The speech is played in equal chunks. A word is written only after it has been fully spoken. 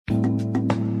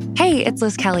Hey, it's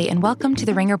Liz Kelly, and welcome to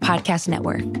the Ringer Podcast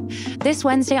Network. This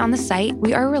Wednesday on the site,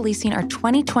 we are releasing our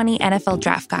 2020 NFL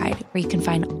Draft Guide, where you can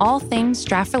find all things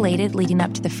draft-related leading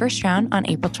up to the first round on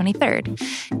April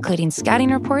 23rd, including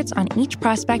scouting reports on each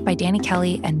prospect by Danny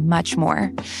Kelly and much more.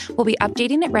 We'll be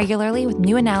updating it regularly with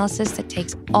new analysis that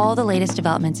takes all the latest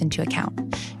developments into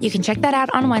account. You can check that out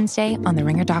on Wednesday on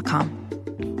theringer.com.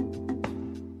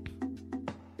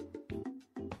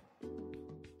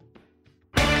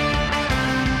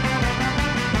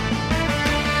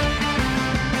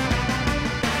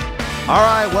 All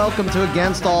right, welcome to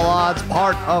Against All Odds,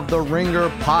 part of the Ringer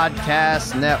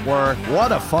Podcast Network.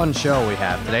 What a fun show we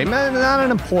have today. Man, not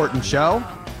an important show,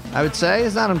 I would say.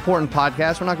 It's not an important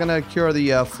podcast. We're not going to cure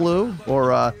the flu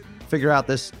or figure out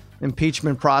this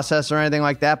impeachment process or anything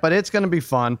like that, but it's going to be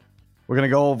fun. We're going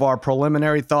to go over our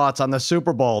preliminary thoughts on the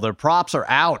Super Bowl. Their props are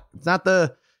out. It's not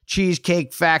the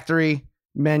Cheesecake Factory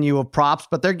menu of props,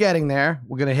 but they're getting there.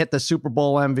 We're going to hit the Super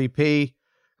Bowl MVP.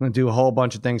 I'm going to do a whole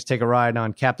bunch of things, take a ride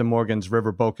on Captain Morgan's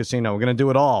Riverboat Casino. We're going to do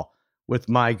it all with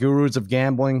my gurus of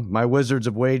gambling, my wizards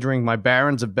of wagering, my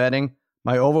barons of betting,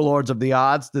 my overlords of the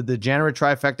odds, the degenerate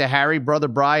trifecta, Harry, Brother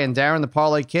Bry, and Darren the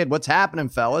Parlay Kid. What's happening,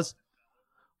 fellas?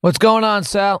 What's going on,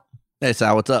 Sal? Hey,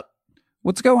 Sal, what's up?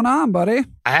 What's going on, buddy?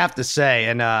 I have to say,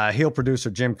 and heel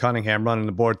producer Jim Cunningham running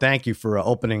the board, thank you for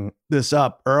opening this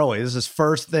up early. This is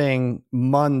first thing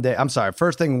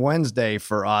Wednesday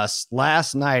for us.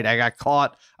 Last night, I got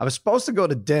caught. I was supposed to go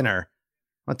to dinner.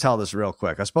 I'll tell this real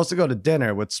quick. I was supposed to go to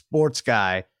dinner with Sports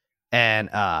Guy and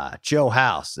Joe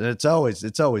House. And it's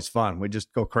always fun. We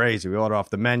just go crazy. We order off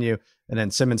the menu, and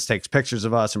then Simmons takes pictures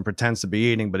of us and pretends to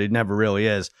be eating, but he never really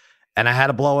is. And I had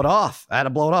to blow it off.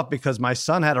 Because my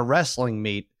son had a wrestling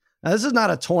meet. Now, this is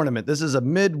not a tournament. This is a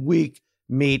midweek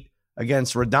meet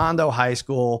against Redondo High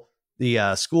School,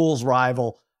 the school's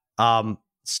rival.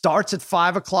 Starts at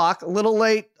 5 o'clock, a little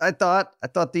late, I thought. I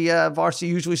thought the varsity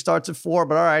usually starts at 4,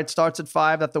 but all right, starts at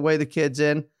 5. That's the way the kid's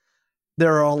in.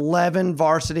 There are 11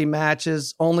 varsity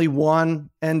matches. Only one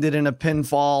ended in a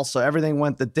pinfall, so everything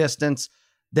went the distance.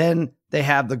 Then they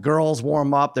have the girls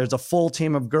warm up. There's a full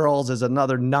team of girls. There's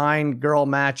another 9 girl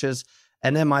matches.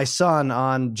 And then my son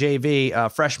on JV,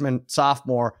 freshman,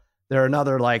 sophomore, there are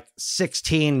another like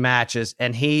 16 matches,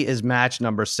 and he is match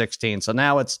number 16. So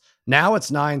now it's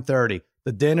 9:30.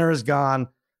 The dinner is gone.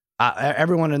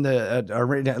 Everyone in the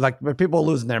arena, like people are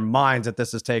losing their minds that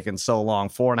this has taken so long,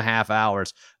 4.5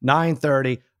 hours.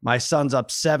 9:30. My son's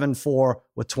up 7-4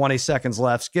 with 20 seconds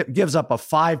left. Gives up a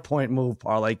 5-point move,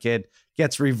 Parlay Kid.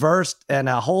 Gets reversed and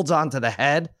holds on to the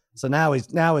head. So now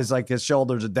he's like his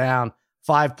shoulders are down.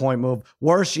 5-point move.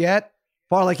 Worse yet,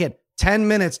 Parlay Kid, 10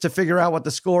 minutes to figure out what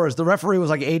the score is. The referee was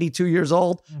like 82 years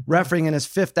old, refereeing in his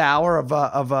 5th hour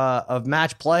of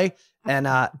match play, and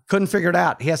couldn't figure it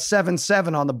out. He has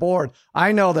 7-7 on the board.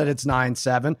 I know that it's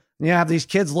 9-7. And you have these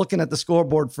kids looking at the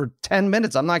scoreboard for 10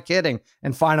 minutes. I'm not kidding.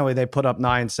 And finally, they put up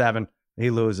 9-7.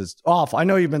 He loses. Awful. I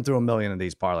know you've been through a million of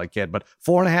these, Parlay Kid, but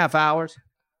 4.5 hours.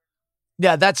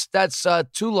 Yeah, that's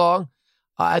too long.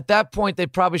 At that point, they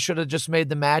probably should have just made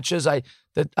the matches.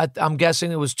 I'm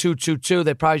guessing it was 2-2-2.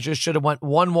 They probably just should have went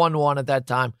 1-1-1 at that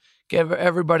time. Give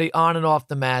everybody on and off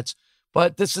the mats.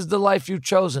 But this is the life you've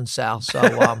chosen, Sal.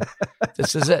 So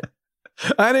this is it.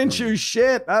 I didn't choose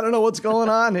shit. I don't know what's going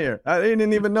on here. I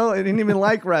didn't even know. I didn't even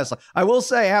like wrestling. I will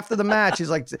say after the match, he's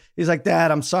like,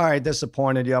 Dad, I'm sorry I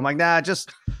disappointed you. I'm like, nah,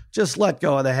 just let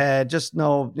go of the head. Just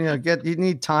know, you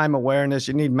need time awareness.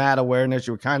 You need mat awareness.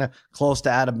 You were kind of close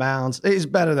to out of bounds. He's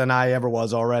better than I ever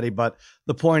was already. But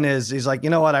the point is, he's like,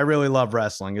 you know what? I really love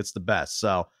wrestling. It's the best.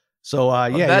 So yeah,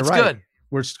 that's you're right. Good.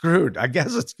 We're screwed. I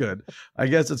guess it's good.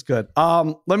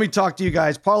 Let me talk to you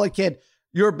guys. Parlay Kid,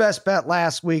 your best bet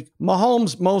last week.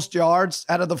 Mahomes, most yards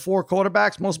out of the 4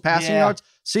 quarterbacks, most passing yards.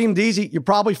 Seemed easy. You're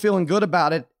probably feeling good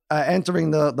about it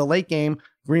entering the late game.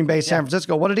 Green Bay, San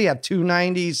Francisco. What did he have?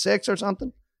 296 or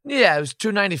something? Yeah, it was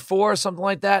 294 or something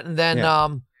like that. And then,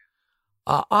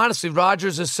 honestly,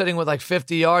 Rodgers is sitting with like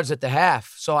 50 yards at the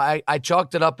half. So I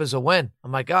chalked it up as a win.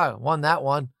 I'm like, I won that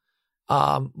one.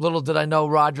 Little did I know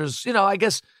Rodgers, I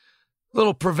guess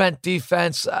little prevent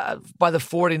defense by the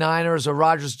 49ers or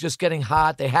Rodgers just getting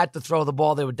hot. They had to throw the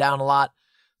ball. They were down a lot.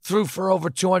 Threw for over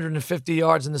 250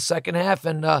 yards in the second half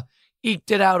and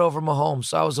eked it out over Mahomes.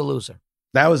 So I was a loser.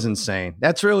 That was insane.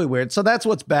 That's really weird. So that's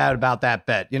what's bad about that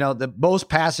bet. The most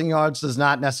passing yards does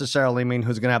not necessarily mean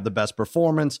who's going to have the best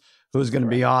performance, who's going to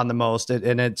be on the most.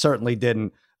 And it certainly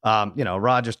didn't.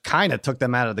 Rodgers kind of took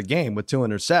them out of the game with 2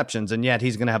 interceptions, and yet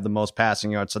he's going to have the most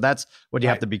passing yards. So that's what you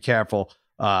have to be careful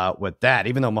with that.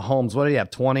 Even though Mahomes, what did he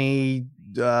have?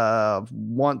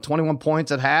 21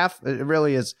 points at half. It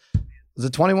really is Was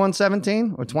it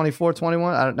 21-17 or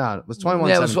 24-21? I don't know. It was 21-17.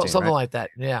 Yeah, it was something right? like that.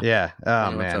 Yeah. Yeah.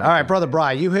 Oh, man. All right, Brother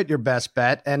Bry, you hit your best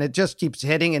bet, and it just keeps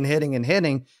hitting and hitting and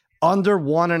hitting. Under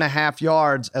 1.5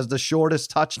 yards as the shortest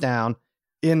touchdown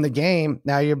in the game.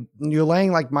 Now you're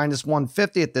laying like minus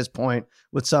 150 at this point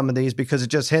with some of these because it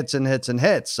just hits and hits and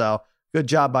hits. So good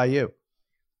job by you.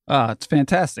 It's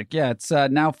fantastic. Yeah, it's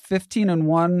now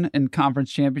 15-1 in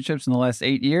conference championships in the last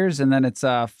 8 years, and then it's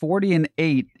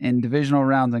 40-8 in divisional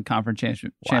rounds and conference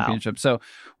championships. So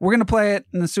we're gonna play it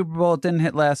in the Super Bowl. It didn't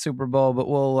hit last Super Bowl, but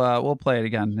we'll play it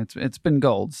again. It's been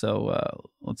gold, so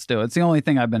let's do it. It's the only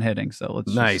thing I've been hitting. So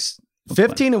let's nice.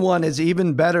 15-1 is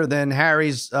even better than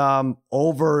Harry's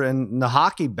over in the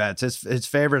hockey bets. His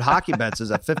favorite hockey bets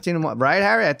is at 15-1, right,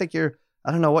 Harry? I think I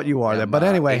don't know what you are there, but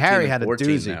anyway, Harry had a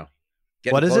doozy. Now.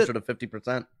 Getting what is closer it? To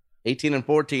 50%.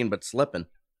 18-14, but slipping.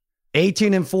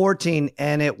 18-14,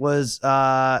 and it was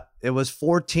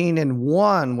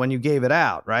 14-1 when you gave it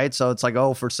out, right? So it's like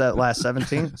for last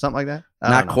 17, something like that.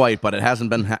 Not quite, but it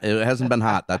hasn't been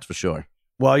hot, that's for sure.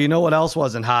 Well, you know what else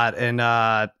wasn't hot,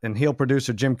 and heel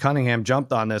producer Jim Cunningham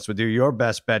jumped on this with you. Your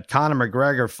best bet, Conor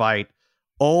McGregor fight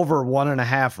over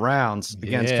 1.5 rounds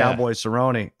against Cowboy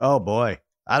Cerrone. Oh boy,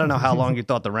 I don't know how long you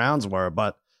thought the rounds were,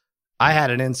 but I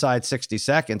had it inside 60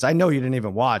 seconds. I know you didn't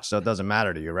even watch, so it doesn't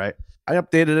matter to you, right? I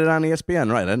updated it on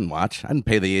ESPN, right? I didn't watch. I didn't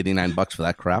pay the $89 for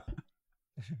that crap.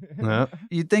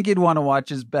 You'd think you'd want to watch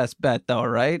his best bet, though,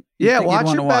 right?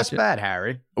 Watch your best bet,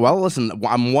 Harry. Well, listen,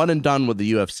 I'm one and done with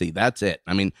the UFC. That's it.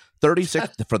 I mean,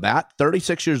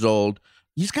 36 years old.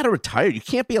 He's got to retire. You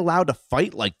can't be allowed to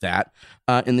fight like that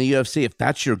in the UFC if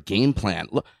that's your game plan.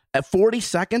 Look, at 40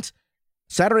 seconds,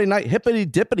 Saturday night, Hippity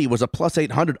Dippity was a plus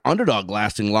 800 underdog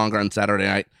lasting longer on Saturday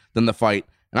night than the fight.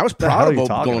 And I was proud of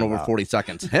going over 40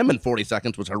 seconds. Him in 40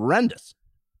 seconds was horrendous.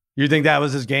 You think that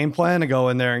was his game plan to go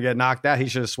in there and get knocked out? He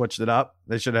should have switched it up.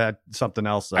 They should have had something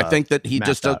else. I think that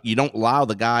you don't allow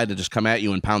the guy to just come at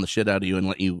you and pound the shit out of you and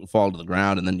let you fall to the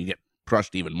ground, and then you get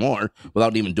crushed even more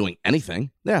without even doing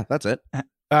anything. Yeah, that's it. All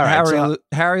right,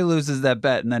 Harry loses that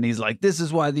bet, and then he's like, "This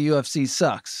is why the UFC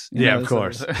sucks." Of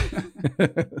course.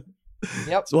 Yep.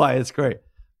 That's why it's great.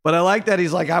 But I like that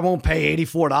he's like, I won't pay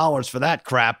 $84 for that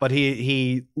crap. But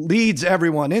he leads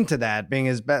everyone into that being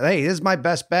his bet. Hey, this is my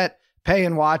best bet. Pay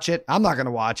and watch it. I'm not going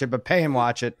to watch it, but pay and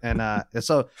watch it. And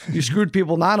so you screwed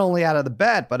people not only out of the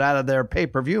bet, but out of their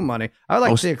pay-per-view money. I would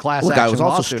like to see a class action. I was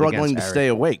also lawsuit struggling to Harry. stay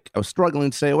awake.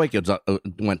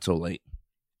 It went so late.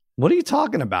 What are you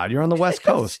talking about? You're on the West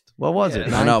Coast. What was it?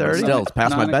 9:30? I know, but still, it's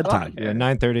past my bedtime. Yeah,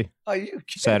 9:30. Are you kidding?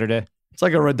 Saturday. It's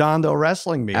like a Redondo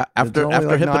wrestling meet. After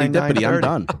Hippity Dippity, I'm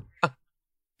done.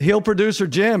 Heel producer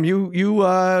Jim, you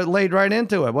laid right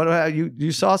into it. What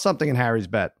you saw something in Harry's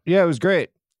bet? Yeah, it was great.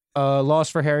 Loss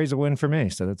for Harry's a win for me,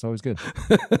 so that's always good.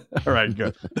 All right,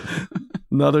 good.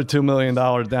 Another $2 million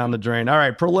down the drain. All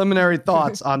right, preliminary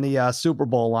thoughts on the Super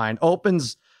Bowl line.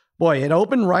 It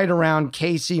opened right around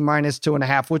KC minus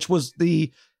 2.5, which was the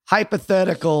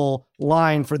hypothetical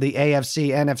line for the AFC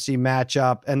NFC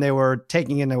matchup, and they were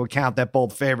taking into account that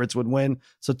both favorites would win.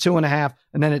 So 2.5,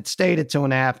 and then it stayed at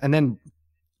 2.5, and then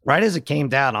right as it came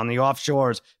down on the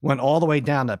offshores, went all the way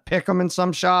down to pick 'em in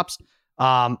some shops.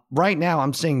 Right now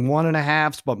I'm seeing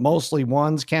 1.5s, but mostly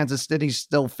ones. Kansas City's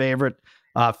still favorite.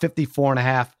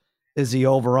 54.5 is the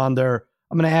over under.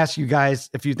 I'm going to ask you guys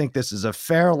if you think this is a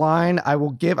fair line.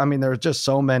 There's just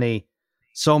so many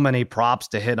props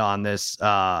to hit on this.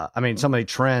 So many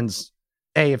trends.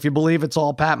 Hey, if you believe it's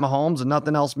all Pat Mahomes and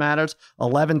nothing else matters,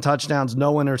 11 touchdowns,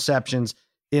 no interceptions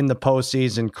in the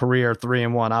postseason, career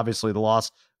 3-1. Obviously the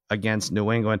loss against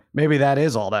New England. Maybe that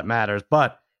is all that matters.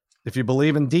 But if you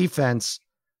believe in defense,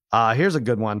 here's a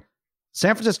good one.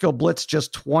 San Francisco blitzed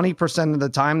just 20% of the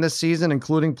time this season,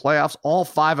 including playoffs. All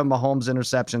 5 of Mahomes'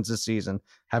 interceptions this season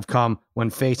have come when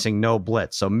facing no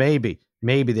blitz. So maybe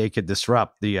they could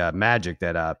disrupt the magic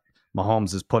that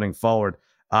Mahomes is putting forward.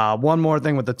 One more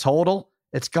thing with the total.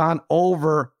 It's gone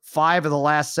over 5 of the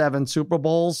last 7 Super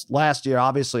Bowls. Last year,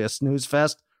 obviously a snooze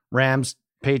fest. Rams,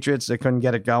 Patriots, they couldn't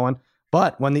get it going.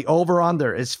 But when the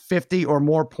over-under is 50 or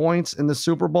more points in the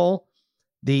Super Bowl,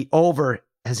 the over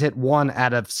has hit 1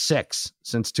 out of 6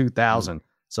 since 2000.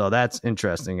 So that's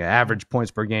interesting. Average points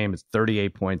per game is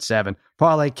 38.7.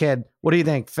 Parlay Kid, what do you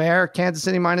think? Fair? Kansas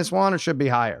City -1 or should be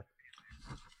higher?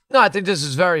 No, I think this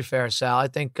is very fair, Sal. I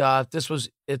think if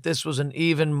this was an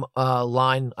even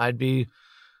line, I'd be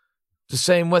the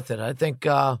same with it. I think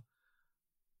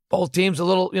both teams a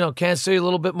little, Kansas City a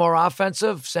little bit more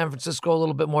offensive, San Francisco a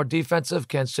little bit more defensive.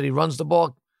 Kansas City runs the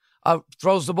ball,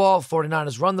 throws the ball.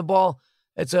 49ers run the ball.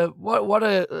 It's what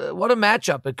a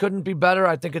matchup. It couldn't be better.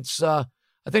 I think that's a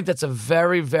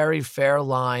very, very fair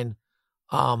line.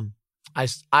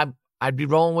 I'd be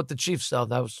rolling with the Chiefs, though.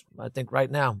 That was, I think,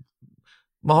 right now.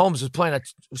 Mahomes is playing at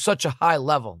such a high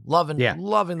level. Loving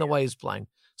the way he's playing.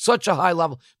 Such a high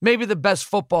level. Maybe the best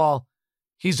football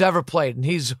he's ever played, and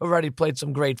he's already played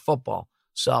some great football.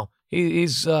 So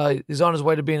he's on his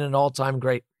way to being an all-time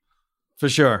great. For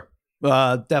sure.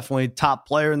 Definitely top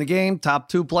player in the game, top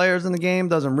 2 players in the game.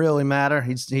 Doesn't really matter.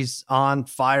 He's on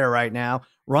fire right now.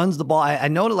 Runs the ball. I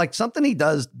know like something he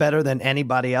does better than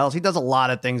anybody else. He does a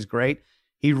lot of things great.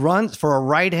 He runs for a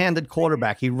right-handed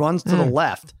quarterback. He runs to the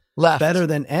left better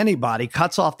than anybody,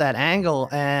 cuts off that angle.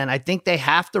 And I think they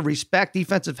have to respect,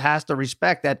 defensive has to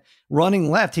respect that running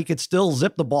left, he could still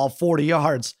zip the ball 40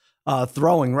 yards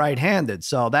throwing right-handed.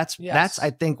 So that's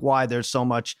I think why there's so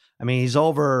much. I mean, he's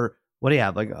over, what do you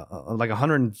have? Like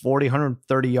 140,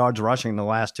 130 yards rushing in the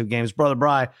last 2 games. Brother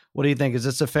Bry, what do you think? Is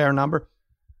this a fair number?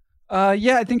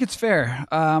 Yeah, I think it's fair.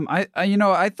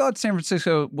 I thought San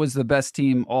Francisco was the best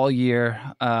team all year,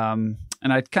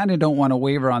 and I kind of don't want to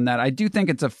waver on that. I do think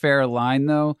it's a fair line,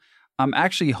 though. I'm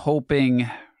actually hoping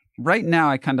right now.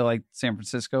 I kind of like San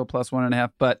Francisco plus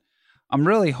 1.5, but I'm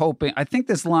really hoping. I think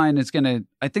this line is gonna.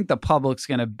 I think the public's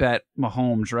gonna bet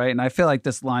Mahomes, right? And I feel like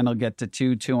this line will get to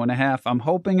 2.5. I'm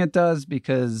hoping it does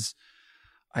because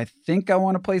I think I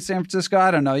want to play San Francisco. I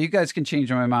don't know. You guys can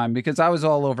change my mind because I was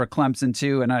all over Clemson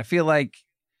too, and I feel like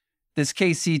this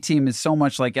KC team is so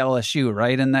much like LSU,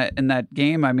 right? In that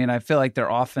game, I mean, I feel like their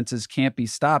offenses can't be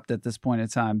stopped at this point in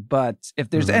time. But if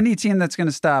there's any team that's going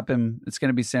to stop him, it's going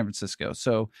to be San Francisco.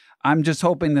 So I'm just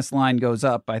hoping this line goes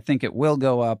up. I think it will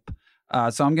go up.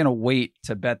 So I'm going to wait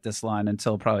to bet this line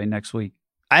until probably next week.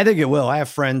 I think it will. I have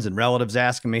friends and relatives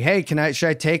asking me, hey, should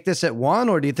I take this at 1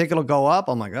 or do you think it'll go up?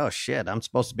 I'm like, oh shit, I'm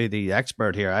supposed to be the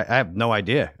expert here. I have no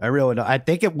idea. I really don't. I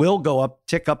think it will go up,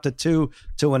 tick up to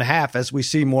 2.5 as we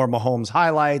see more Mahomes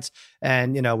highlights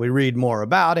and, we read more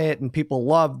about it and people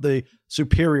love the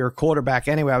superior quarterback.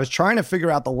 Anyway, I was trying to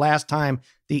figure out the last time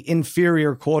the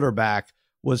inferior quarterback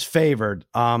was favored.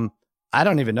 I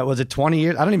don't even know. Was it 20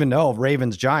 years? I don't even know.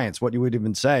 Ravens Giants, what you would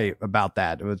even say about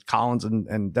that. It was Collins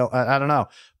and I don't know.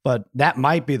 But that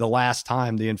might be the last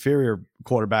time the inferior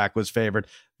quarterback was favored.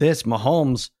 This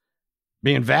Mahomes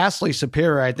being vastly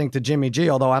superior, I think, to Jimmy G,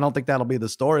 although I don't think that'll be the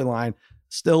storyline.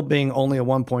 Still being only a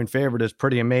 1-point favorite is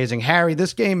pretty amazing. Harry,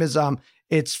 this game is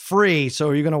it's free. So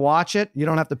are you going to watch it? You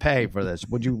don't have to pay for this.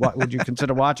 Would you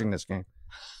consider watching this game?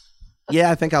 Yeah,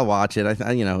 I think I'll watch it.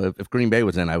 If Green Bay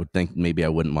was in, I would think maybe I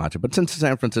wouldn't watch it. But since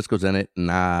San Francisco's in it,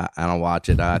 nah, I don't watch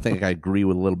it. I think I agree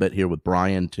with a little bit here with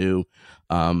Brian, too.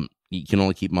 You can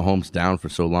only keep Mahomes down for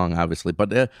so long, obviously.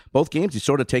 But both games, he's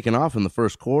sort of taken off in the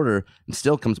first quarter and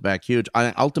still comes back huge.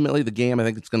 Ultimately, the game, I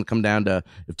think it's going to come down to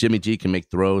if Jimmy G can make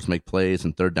throws, make plays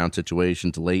in third down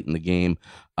situations late in the game.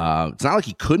 It's not like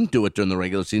he couldn't do it during the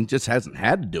regular season, just hasn't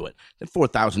had to do it.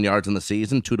 4,000 yards in the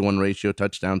season, 2-to-1 ratio,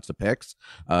 touchdowns to picks.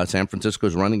 San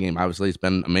Francisco's running game, obviously, has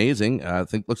been amazing. I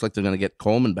think looks like they're going to get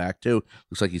Coleman back, too.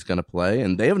 Looks like he's going to play.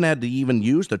 And they haven't had to even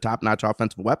use their top-notch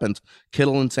offensive weapons,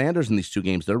 Kittle and Sanders, in these 2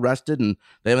 games. They're rested, and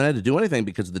they haven't had to do anything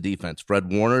because of the defense.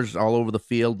 Fred Warner's all over the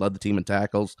field, led the team in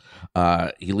tackles.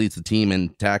 He leads the team in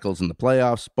tackles in the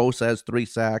playoffs. Bosa has 3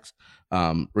 sacks.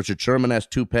 Richard Sherman has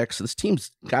 2 picks. This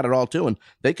team's got it all too, and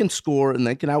they can score and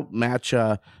they can outmatch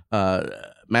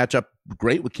match up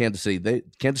great with Kansas City.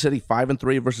 Kansas City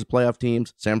 5-3 versus playoff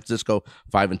teams. San Francisco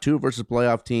 5-2 versus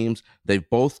playoff teams. They've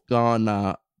both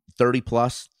gone 30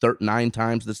 plus 9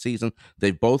 times this season.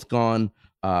 They've both gone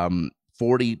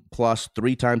 40 plus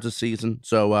 3 times this season.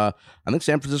 So I think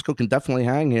San Francisco can definitely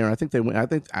hang here. I think they win. I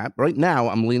think right now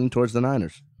I'm leaning towards the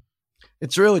Niners.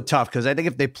 It's really tough because I think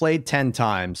if they played 10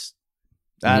 times.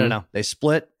 I don't know. They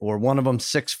split or one of them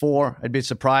 6-4. I'd be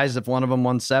surprised if one of them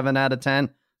won 7 out of 10.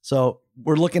 So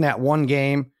we're looking at one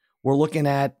game. We're looking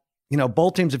at,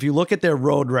 both teams. If you look at their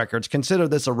road records, consider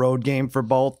this a road game for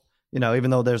both, even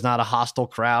though there's not a hostile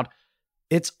crowd,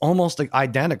 it's almost like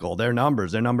identical. Their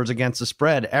numbers against the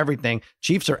spread, everything.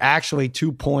 Chiefs are actually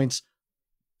 2 points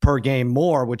per game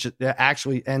more, which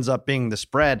actually ends up being the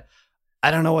spread. I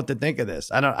don't know what to think of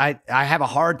this. I have a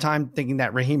hard time thinking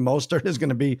that Raheem Mostert is going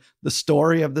to be the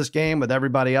story of this game with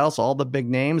everybody else, all the big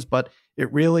names, but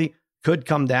it really could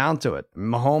come down to it.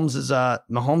 Mahomes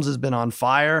has been on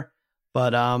fire,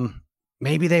 but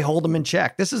maybe they hold him in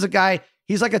check. This is a guy,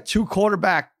 he's like a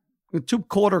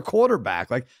 2-quarter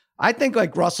quarterback. Like I think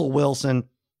like Russell Wilson,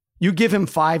 you give him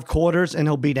 5 quarters and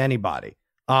he'll beat anybody.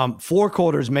 4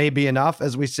 quarters may be enough,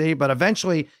 as we see, but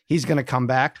eventually he's going to come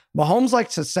back. Mahomes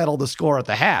likes to settle the score at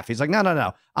the half. He's like,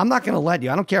 no. I'm not going to let you.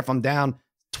 I don't care if I'm down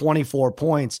 24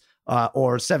 points.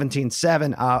 or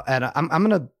 17-7. And I'm going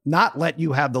to not let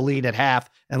you have the lead at half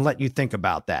and let you think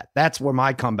about that. That's where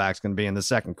my comeback's going to be in the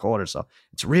second quarter. So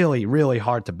it's really, really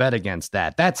hard to bet against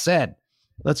that. That said,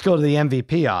 let's go to the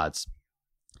MVP odds.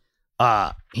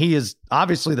 He is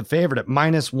obviously the favorite at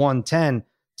 -110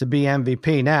 to be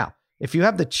MVP. Now, if you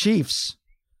have the Chiefs,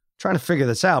 trying to figure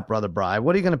this out, Brother Bry,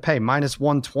 what are you going to pay?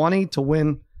 -120 to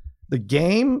win the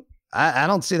game? I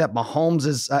don't see that. Mahomes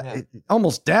is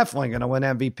almost definitely going to win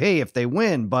MVP if they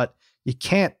win, but you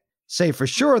can't say for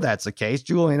sure that's the case.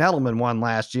 Julian Edelman won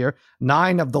last year.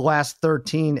 9 of the last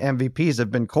 13 MVPs have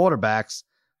been quarterbacks.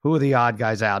 Who are the odd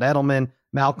guys out? Edelman,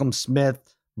 Malcolm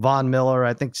Smith, Von Miller.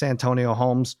 I think Santonio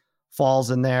Holmes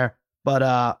falls in there.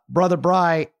 But Brother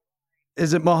Bry,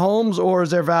 is it Mahomes or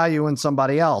is there value in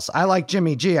somebody else? I like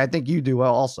Jimmy G. I think you do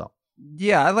also.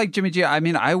 Yeah, I like Jimmy G. I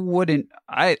mean,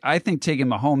 I think taking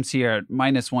Mahomes here at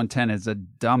 -110 is a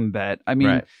dumb bet. I mean,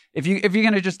 right. if you're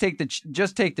going to just take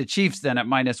the Chiefs then at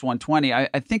 -120,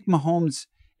 I think Mahomes,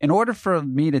 in order for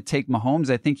me to take Mahomes,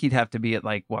 I think he'd have to be at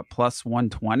like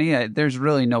 +120. There's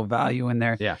really no value in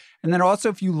there. Yeah. And then also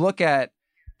if you look at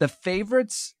the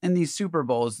favorites in these Super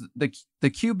Bowls, the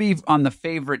QB on the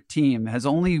favorite team has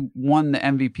only won the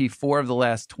MVP 4 of the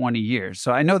last 20 years.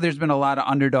 So I know there's been a lot of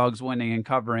underdogs winning and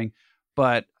covering,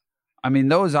 but I mean,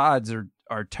 those odds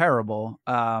are terrible.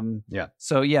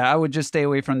 So yeah, I would just stay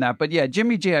away from that. But yeah,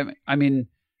 Jimmy G, I mean,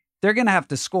 they're going to have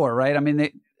to score, right? I mean,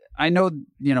 I know,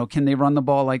 can they run the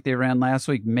ball like they ran last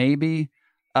week? Maybe.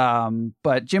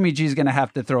 But Jimmy G is going to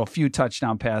have to throw a few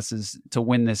touchdown passes to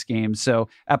win this game. So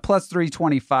at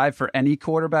 +325 for any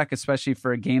quarterback, especially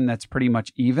for a game that's pretty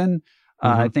much even,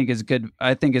 I think is good.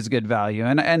 I think is good value.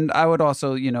 And I would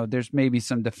also, there's maybe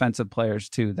some defensive players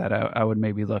too that I would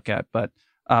maybe look at, but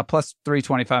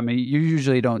 +325. I mean, you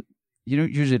usually don't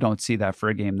see that for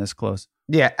a game this close.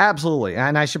 Yeah, absolutely.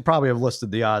 And I should probably have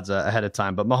listed the odds ahead of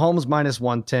time, but Mahomes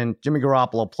 -110, Jimmy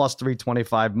Garoppolo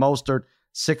 +325, Mostert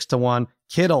 6-1,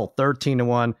 Kittle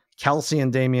 13-1, Kelsey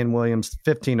and Damian Williams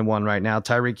 15-1 right now,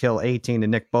 Tyreek Hill 18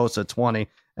 and Nick Bosa 20,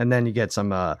 and then you get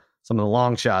some of the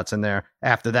long shots in there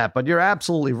after that. But you're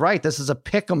absolutely right. This is a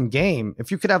pick'em game.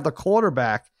 If you could have the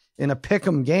quarterback in a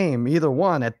pick'em game, either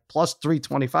one at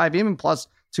 +325, even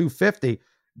 +250,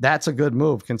 that's a good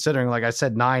move considering, like I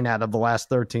said, 9 out of the last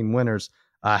 13 winners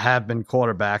have been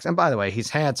quarterbacks. And by the way, he's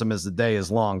handsome as the day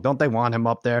is long. Don't they want him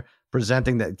up there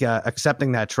presenting that,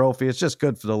 accepting that trophy? It's just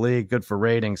good for the league, good for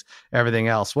ratings, everything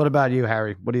else. What about you,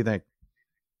 Harry? What do you think?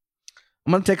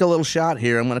 I'm going to take a little shot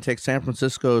here. I'm going to take San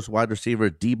Francisco's wide receiver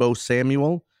Deebo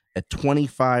Samuel at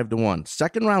 25-1.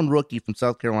 Second round rookie from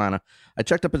South Carolina. I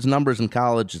checked up his numbers in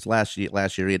college last year.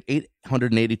 He had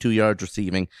 882 yards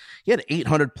receiving. He had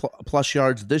 800 plus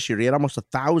yards this year. He had almost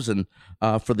 1,000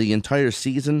 for the entire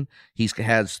season. He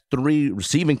has 3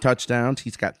 receiving touchdowns.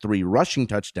 He's got 3 rushing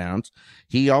touchdowns.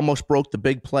 He almost broke the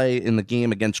big play in the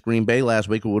game against Green Bay last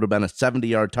week. It would have been a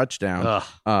 70-yard touchdown.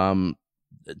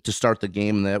 To start the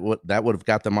game. That would have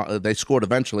got them. They scored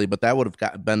eventually, but that would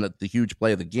have been the huge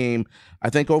play of the game.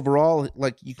 I think overall,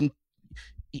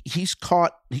 he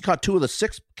caught 2 of the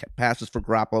 6 passes for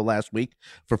Garoppolo last week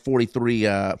for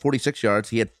 46 yards.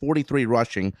 He had 43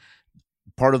 rushing.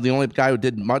 Part of the only guy who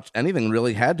did anything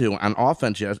really had to on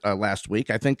offense last week.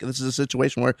 I think this is a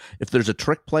situation where if there's a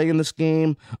trick play in this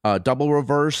game, double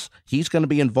reverse, he's going to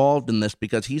be involved in this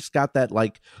because he's got that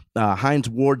Hines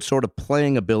Ward sort of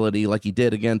playing ability like he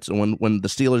did against when the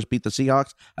Steelers beat the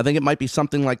Seahawks. I think it might be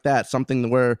something like that, something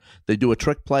where they do a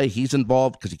trick play. He's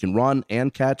involved because he can run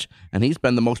and catch, and he's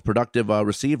been the most productive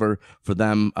receiver for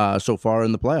them so far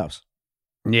in the playoffs.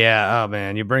 Yeah, oh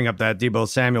man, you bring up that Deebo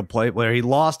Samuel play where he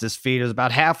lost his feet. It was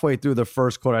about halfway through the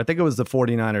first quarter. I think it was the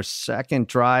 49ers' second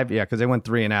drive. Yeah, because they went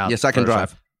 3 and out. Yeah, second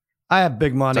drive. I have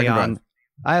big money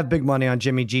on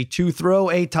Jimmy G to throw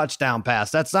a touchdown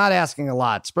pass. That's not asking a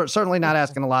lot. Certainly not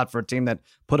asking a lot for a team that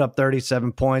put up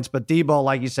 37 points. But Deebo,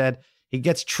 like you said, he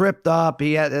gets tripped up.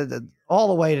 He had all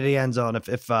the way to the end zone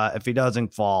if he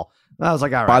doesn't fall. I was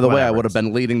like, all right. By the way, I would have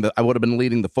been leading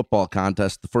the football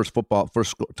contest, the first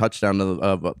touchdown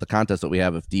of the contest that we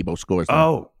have if Deebo scores.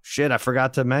 Oh shit! I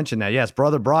forgot to mention that. Yes,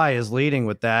 Brother Bry is leading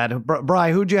with that.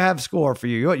 Bry, who'd you have score for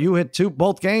you? You hit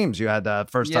both games. You had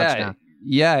first touchdown.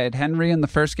 Yeah, I had Henry in the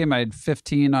first game. I had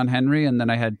 15 on Henry, and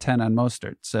then I had 10 on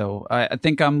Mostert. So I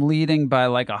think I'm leading by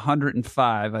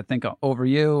 105. I think over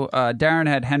you. Darren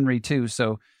had Henry too,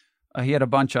 so. He had a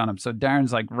bunch on him, so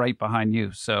Darren's right behind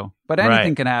you. So, but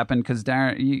anything can happen because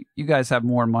Darren, you guys have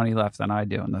more money left than I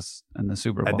do in the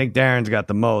Super Bowl. I think Darren's got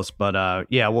the most, but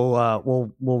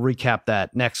we'll recap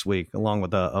that next week along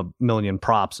with a million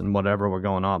props and whatever we're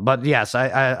going on. But yes,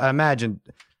 I imagine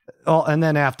and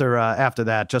then after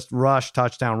that, just rush,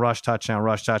 touchdown, rush, touchdown,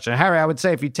 rush, touchdown. Harry, I would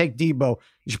say if you take Debo,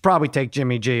 you should probably take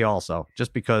Jimmy G also,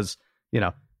 just because,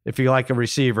 if you like a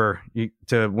receiver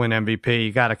to win MVP,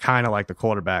 you got to kind of like the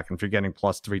quarterback. And if you're getting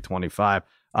plus 325,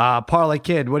 Parlay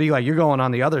Kid, what do you like? You're going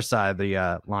on the other side of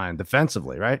the line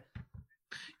defensively, right?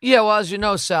 Yeah, well, as you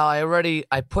know, Sal,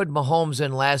 I put Mahomes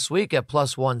in last week at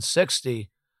plus 160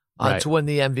 to win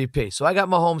the MVP. So I got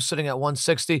Mahomes sitting at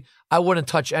 160. I wouldn't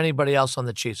touch anybody else on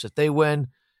the Chiefs. If they win,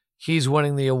 he's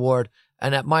winning the award.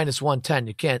 And at minus 110,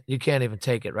 you can't even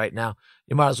take it right now.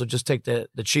 You might as well just take the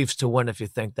Chiefs to win if you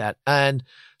think that. And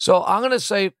so I'm going to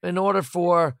say in order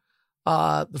for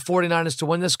the 49ers to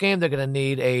win this game, they're going to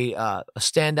need a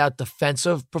standout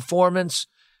defensive performance,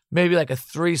 maybe like a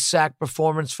 3-sack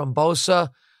performance from Bosa,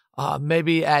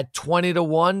 maybe at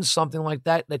 20-1, something like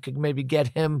that could maybe get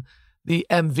him the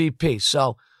MVP.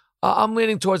 So I'm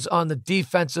leaning towards on the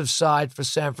defensive side for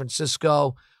San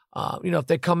Francisco. If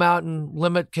they come out and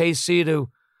limit KC to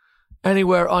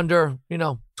anywhere under,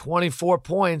 24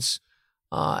 points,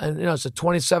 and it's a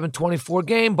 27-24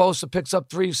 game, Bosa picks up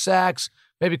 3 sacks,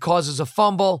 maybe causes a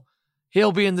fumble,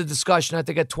 he'll be in the discussion. I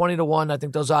think at 20-1, I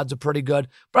think those odds are pretty good.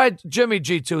 But Jimmy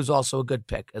G2 is also a good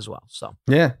pick as well. So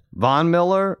yeah, Von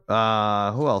Miller. Who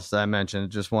else did I mention?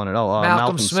 Just wanted.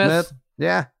 Malcolm Smith.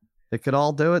 Yeah, they could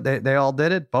all do it. They all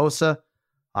did it. Bosa.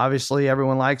 Obviously,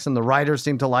 everyone likes him. The writers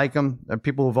seem to like him. There are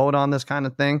people who vote on this kind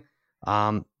of thing.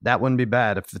 That wouldn't be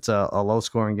bad if it's a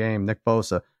low-scoring game. Nick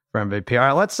Bosa for MVP. All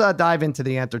right, let's dive into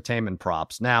the entertainment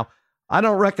props. Now, I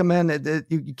don't recommend it.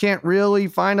 You can't really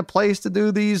find a place to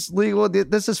do these legal.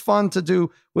 This is fun to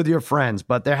do with your friends,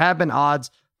 but there have been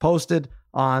odds posted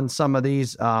on some of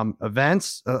these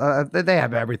events. They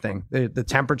have everything. The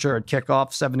temperature at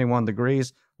kickoff, 71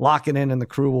 degrees. Lock it in, and the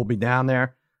crew will be down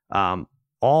there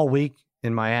all week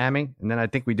in Miami. And then I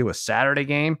think we do a Saturday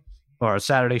game, or a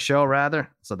Saturday show rather.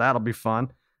 So that'll be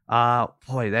fun. They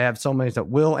have so many stuff.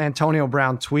 Will Antonio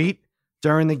Brown tweet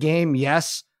during the game?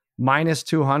 Yes. Minus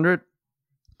 200.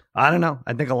 I don't know.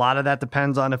 I think a lot of that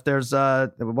depends on if there's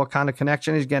what kind of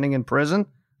connection he's getting in prison.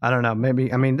 I don't know. Maybe,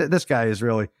 this guy is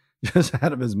really just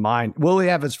out of his mind. Will he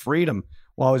have his freedom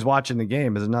while he's watching the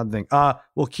game is another thing.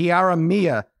 Will Kiara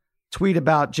Mia tweet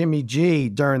about Jimmy G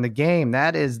during the game?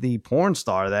 That is the porn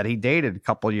star that he dated a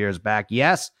couple years back.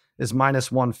 Yes, is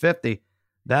minus 150.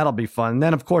 That'll be fun. And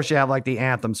then, of course, you have like the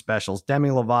anthem specials. Demi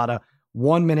Lovato,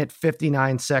 1 minute,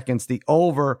 59 seconds. The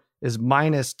over is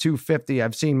minus 250.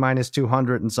 I've seen minus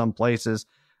 200 in some places.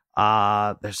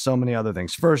 There's so many other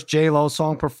things. First J-Lo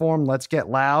song performed, Let's Get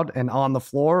Loud and On the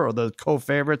Floor, or the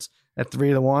co-favorites at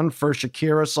 3-1. First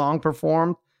Shakira song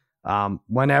performed,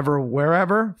 Whenever,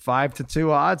 Wherever,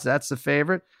 5-2 odds. That's the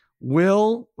favorite.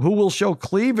 Who will show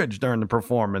cleavage during the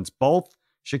performance? Both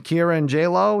Shakira and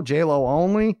J-Lo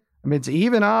only. It's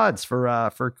even odds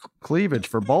for cleavage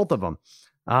for both of them.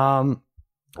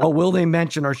 Will they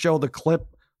mention or show the clip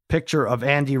picture of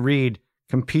Andy Reid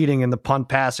competing in the punt,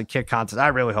 pass, and kick contest? I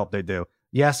really hope they do.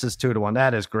 Yes is 2-1.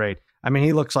 That is great.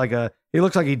 He looks like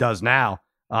he does now,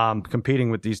 competing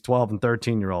with these 12 and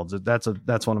 13-year-olds.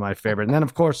 That's one of my favorite. And then,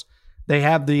 of course, they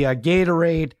have the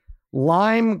Gatorade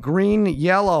Lime Green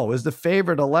Yellow is the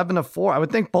favorite, 11-4. I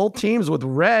would think both teams with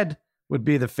red would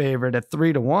be the favorite at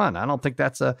 3-1. I don't think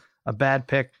that's a bad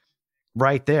pick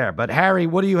right there. But Harry,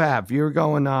 what do you have? You're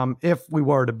going if we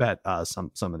were to bet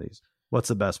some of these. What's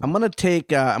the best one? I'm gonna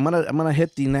take. I'm gonna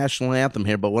hit the national anthem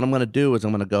here, but what I'm gonna do is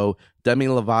I'm gonna go Demi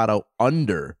Lovato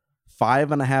under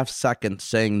 5.5 seconds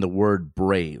saying the word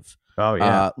brave. Oh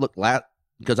yeah. Look,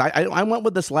 because I went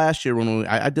with this last year when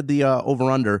I did the over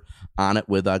under on it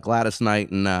with Gladys Knight,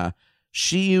 and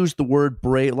she used the word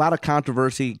brave. A lot of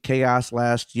controversy, chaos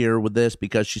last year with this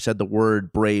because she said the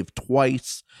word brave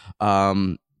twice.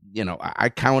 I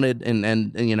counted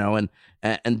and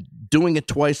doing it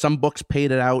twice. Some books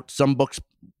paid it out. Some books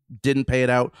didn't pay it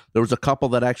out. There was a couple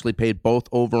that actually paid both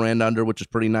over and under, which is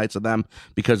pretty nice of them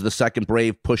because the second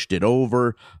brave pushed it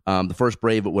over. The first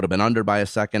brave, it would have been under by a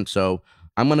second. So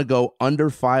I'm going to go under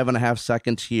 5.5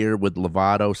 seconds here with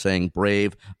Lovato saying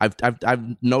brave.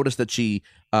 I've noticed that she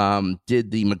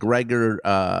did the McGregor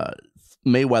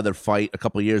Mayweather fight a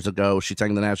couple of years ago. She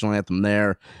sang the national anthem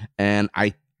there, and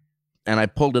I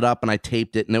pulled it up and I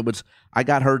taped it, and I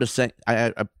got her to say,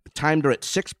 I timed her at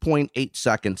 6.8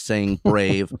 seconds saying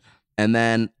brave. And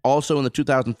then also in the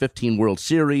 2015 World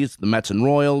Series, the Mets and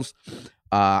Royals,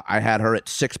 I had her at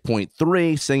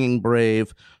 6.3 singing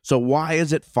brave. So why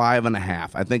is it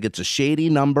 5.5? I think it's a shady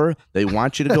number. They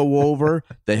want you to go over.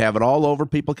 They have it all over.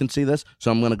 People can see this.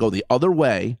 So I'm going to go the other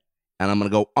way, and I'm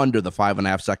going to go under the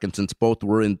 5.5 seconds since both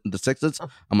were in the sixes.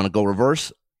 I'm going to go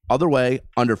reverse, other way,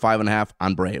 under 5.5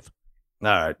 on brave. All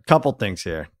right, couple things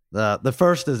here. The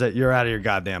first is that you're out of your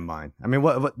goddamn mind. I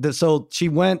mean, so she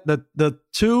went the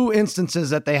two instances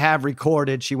that they have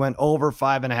recorded. She went over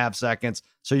 5.5 seconds.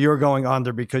 So you're going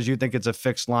under because you think it's a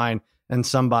fixed line and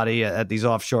somebody at these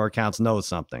offshore accounts knows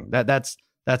something. That's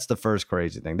the first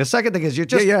crazy thing. The second thing is you're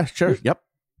just sure. Yep,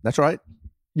 that's right.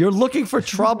 You're looking for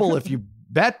trouble if you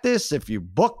bet this, if you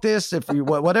book this, if you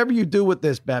whatever you do with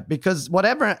this bet, because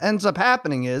whatever ends up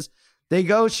happening is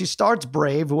she starts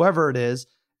Brave, whoever it is.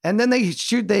 And then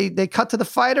they cut to the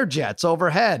fighter jets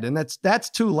overhead, and that's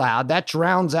too loud. That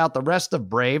drowns out the rest of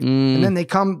Brave. And then they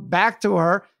come back to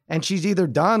her, and she's either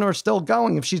done or still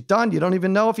going. If she's done, you don't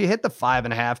even know if you hit the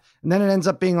 5.5. And then it ends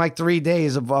up being like 3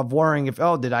 days of worrying if,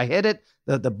 did I hit it?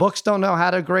 The books don't know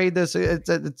how to grade this.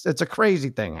 It's a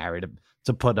crazy thing, Harry,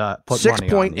 to put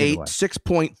 6.8,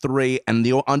 6.3, and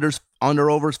the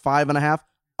under-overs 5.5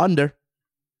 under.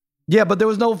 Yeah, but there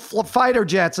was no fighter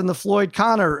jets in the Floyd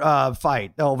Connor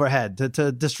fight overhead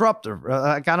to disrupt her.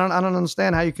 I don't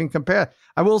understand how you can compare.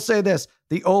 I will say this: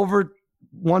 the over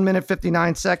 1 minute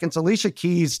 59 seconds. Alicia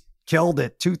Keys killed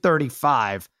it,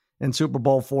 2:35 in Super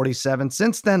Bowl 47.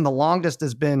 Since then, the longest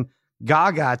has been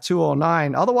Gaga,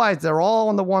 2:09. Otherwise, they're all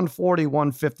in the 140,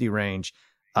 150 range.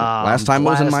 Last time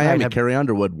I was in Miami, Carrie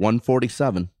Underwood,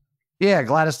 147. Yeah,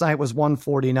 Gladys Knight was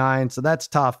 149. So that's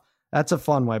tough. That's a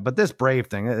fun way. But this Brave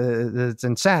thing, it's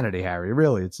insanity, Harry.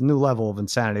 Really, it's a new level of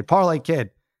insanity. Parlay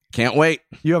Kid. Can't wait.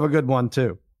 You have a good one,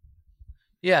 too.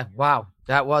 Yeah, wow.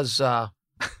 That was a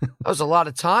lot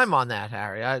of time on that,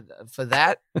 Harry. For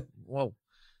that, whoa.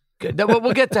 Good.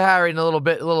 We'll get to Harry in a little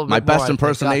bit. My best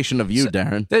impersonation of you,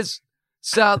 Darren. There's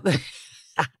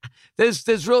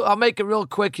real. I'll make it real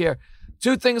quick here.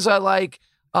 Two things I like.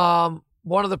 One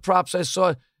of the props I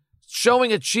saw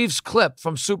showing a Chiefs clip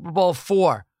from Super Bowl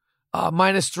 4.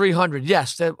 Minus 300.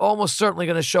 Yes, they're almost certainly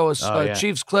going to show us a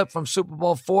Chiefs clip from Super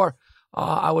Bowl 4.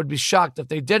 I would be shocked if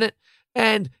they didn't.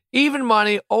 And even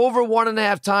money over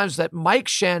 1.5 times that Mike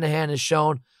Shanahan has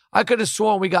shown. I could have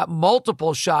sworn we got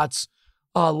multiple shots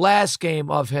last game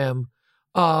of him.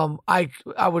 I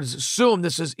would assume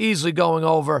this is easily going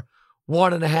over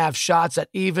 1.5 shots at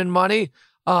even money.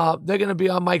 They're going to be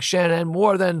on Mike Shanahan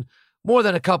more than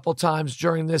a couple times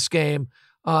during this game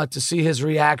to see his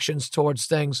reactions towards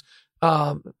things.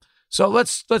 So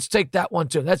let's take that one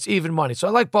too. That's even money. So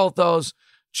I like both those.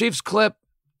 Chiefs clip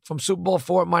from Super Bowl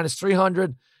 4 minus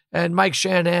 300 and Mike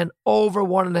Shanahan over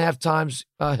 1.5 times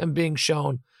him being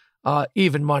shown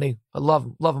even money. I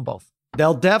love them both.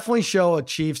 They'll definitely show a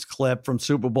Chiefs clip from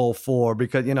Super Bowl 4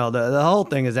 because, the whole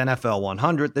thing is NFL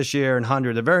 100 this year and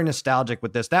 100. They're very nostalgic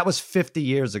with this. That was 50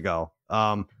 years ago.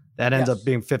 That ends up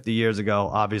being 50 years ago,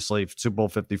 obviously, Super Bowl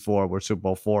 54, where Super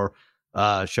Bowl 4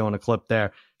 showing a clip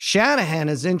there. Shanahan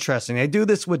is interesting. They do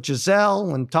this with Giselle.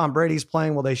 When Tom Brady's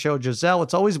playing, they show Giselle.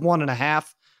 It's always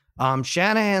 1.5.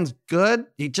 Shanahan's good.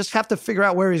 You just have to figure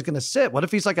out where he's going to sit. What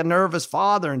if he's like a nervous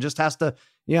father and just has to,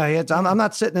 I'm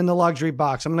not sitting in the luxury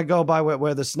box. I'm going to go by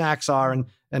where the snacks are and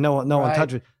no one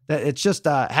touches it. It's just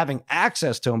having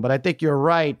access to him. But I think you're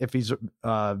right. If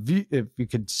if you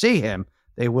could see him,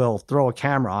 they will throw a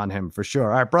camera on him for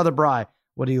sure. All right, Brother Bry,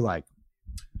 what do you like?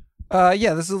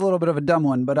 Yeah, this is a little bit of a dumb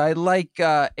one, but I like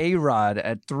A-Rod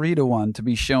at 3-1 to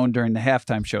be shown during the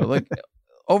halftime show. Like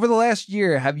over the last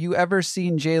year, have you ever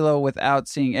seen J-Lo without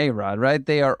seeing A-Rod, right?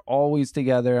 They are always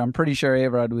together. I'm pretty sure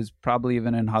A-Rod was probably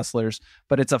even in Hustlers,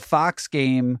 but it's a Fox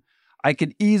game. I'm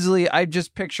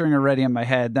just picturing already in my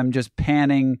head them just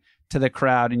panning to the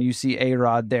crowd and you see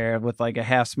A-Rod there with like a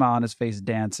half smile on his face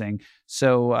dancing.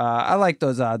 So I like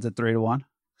those odds at 3-1.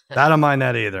 I don't mind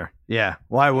that either. Yeah.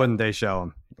 Why wouldn't they show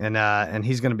him? And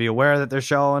he's going to be aware that they're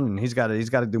showing, and he's got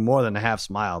to do more than a half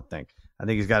smile. I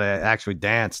think he's got to actually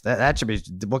dance. That should be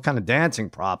what kind of dancing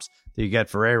props do you get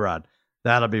for A-Rod?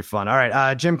 That'll be fun. All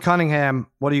right, Jim Cunningham,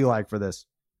 what do you like for this?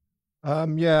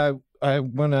 Yeah,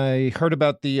 when I heard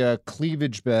about the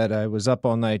cleavage bet, I was up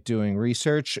all night doing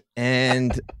research,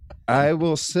 and I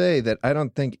will say that I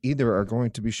don't think either are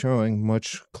going to be showing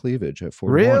much cleavage at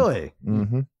 41. Really?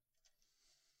 Mm-hmm.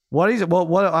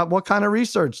 What kind of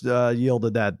research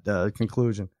yielded that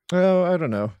conclusion? Oh, I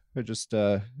don't know. It just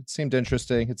it seemed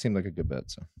interesting. It seemed like a good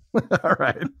bet. So, all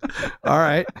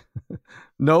right.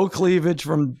 No cleavage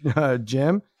from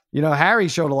Jim. Harry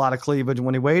showed a lot of cleavage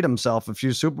when he weighed himself a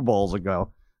few Super Bowls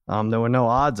ago. There were no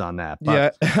odds on that.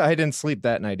 But... Yeah, I didn't sleep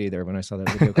that night either when I saw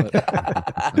that video clip.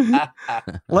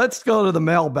 Let's go to the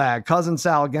mailbag. Cousin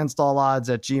Sal against all odds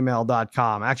at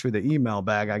gmail.com. Actually, the email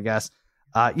bag, I guess.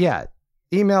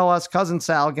 Email us,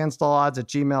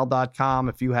 cousinsal@gmail.com.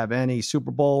 If you have any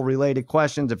Super Bowl related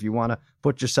questions, if you want to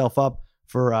put yourself up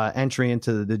for entry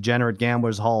into the Degenerate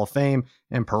Gamblers Hall of Fame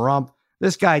in Pahrump,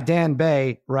 This guy, Dan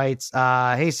Bay, writes,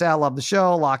 hey, Sal, love the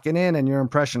show. Locking in and your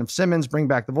impression of Simmons. Bring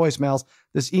back the voicemails.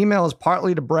 This email is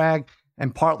partly to brag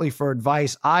and partly for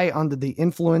advice. I, under the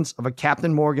influence of a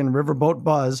Captain Morgan riverboat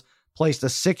buzz, placed a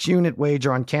 6-unit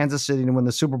wager on Kansas City to win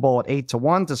the Super Bowl at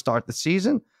 8-1 to start the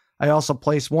season. I also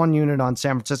placed 1 unit on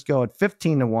San Francisco at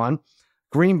 15-1,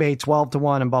 Green Bay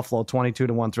 12-1, and Buffalo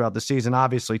 22-1 throughout the season.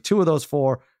 Obviously, 2 of those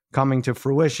 4 coming to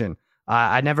fruition.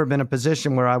 I've never been in a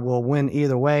position where I will win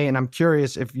either way, and I'm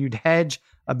curious if you'd hedge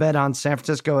a bet on San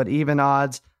Francisco at even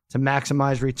odds to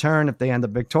maximize return if they end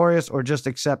up victorious, or just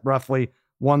accept roughly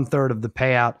 1/3 of the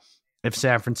payout if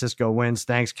San Francisco wins.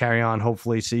 Thanks, carry on.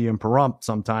 Hopefully see you in Pahrump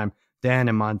sometime. Dan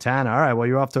in Montana. All right, well,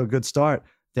 you're off to a good start,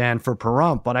 Dan, for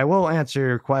Pahrump, but I will answer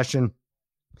your question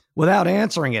without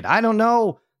answering it. I don't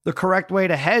know the correct way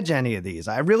to hedge any of these.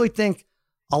 I really think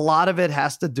a lot of it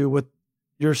has to do with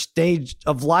your stage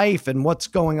of life and what's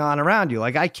going on around you.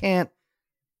 Like, I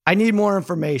need more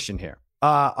information here.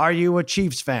 Are you a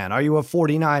Chiefs fan? Are you a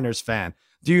 49ers fan?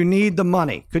 Do you need the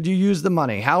money? Could you use the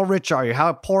money? How rich are you?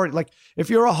 How poor? Like, if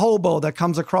you're a hobo that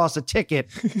comes across a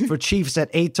ticket for Chiefs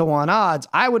at 8-1 odds,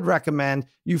 I would recommend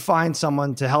you find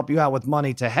someone to help you out with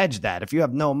money to hedge that. If you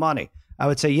have no money, I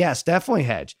would say, yes, definitely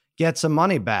hedge. Get some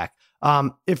money back.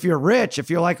 If you're rich, if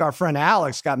you're like our friend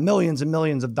Alex, got millions and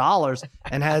millions of dollars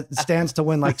and stands to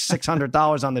win like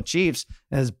 $600 on the Chiefs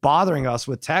and is bothering us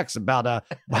with texts about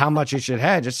how much you should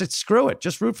hedge, I said, screw it.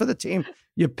 Just root for the team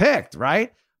you picked,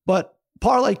 right? But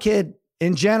Parlay Kid,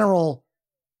 in general,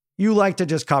 you like to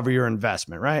just cover your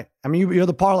investment, right? I mean, you're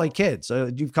the Parlay Kid,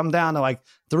 so you've come down to like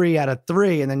 3 out of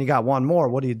 3, and then you got 1 more.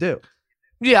 What do you do?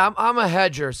 Yeah, I'm a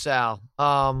hedger, Sal.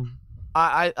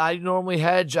 I normally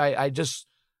hedge.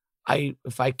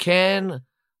 If I can,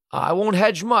 I won't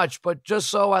hedge much, but just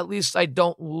so at least I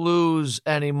don't lose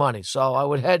any money. So I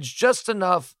would hedge just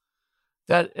enough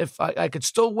that if I could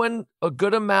still win a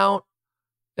good amount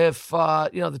if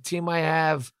the team I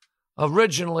have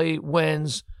originally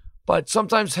wins, but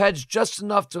sometimes hedge just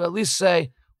enough to at least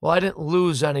say, well, I didn't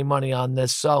lose any money on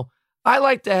this. So I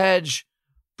like to hedge.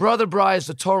 Brother Bry is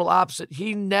the total opposite.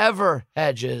 He never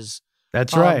hedges.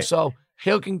 That's right. So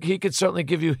he could certainly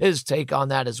give you his take on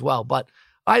that as well. But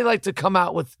I like to come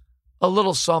out with a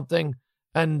little something,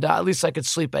 and at least I could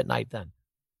sleep at night then.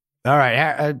 All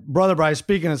right. Brother Bry,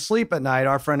 speaking of sleep at night,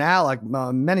 our friend Alec,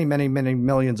 many, many, many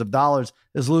millions of dollars,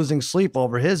 is losing sleep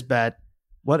over his bet.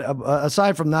 What,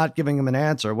 aside from not giving him an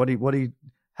answer, how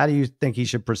do you think he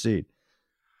should proceed?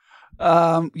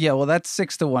 Yeah, well, that's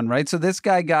 6-1, right? So this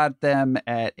guy got them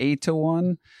at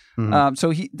 8-1. Mm-hmm.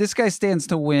 So this guy stands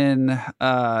to win,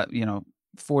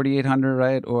 4,800,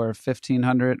 right? Or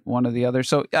 1,500, one or the other.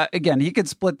 So again, he could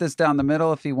split this down the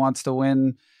middle if he wants to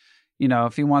win,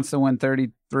 if he wants to win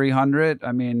 3,300,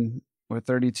 or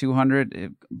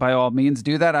 3,200, by all means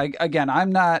do that.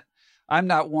 I'm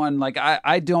not one, like,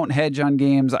 I don't hedge on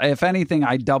games. If anything,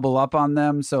 I double up on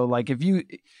them. So like he's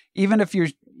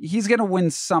going to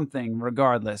win something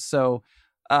regardless. So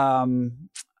I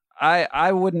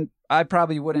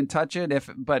probably wouldn't touch it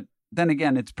but then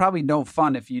again, it's probably no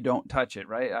fun if you don't touch it,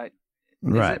 right?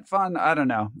 Is it fun? I don't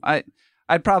know.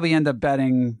 I'd probably end up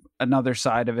betting another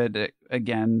side of it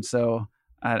again. So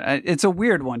it's a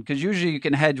weird one because usually you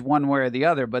can hedge one way or the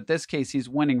other, but this case he's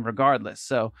winning regardless.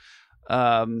 So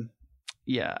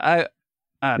yeah,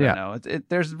 I don't know.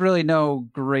 There's really no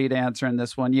great answer in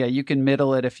this one. Yeah, you can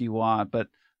middle it if you want, but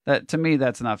to me,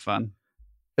 that's not fun.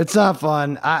 It's not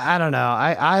fun. I don't know.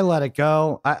 I let it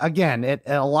go.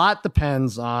 A lot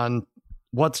depends on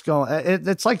what's going.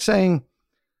 It's like saying,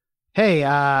 hey,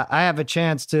 I have a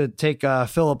chance to take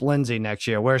Philip Lindsay next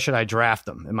year. Where should I draft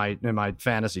him in my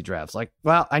fantasy drafts? Like,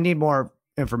 well, I need more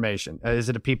information. Is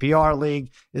it a PPR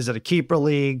league? Is it a keeper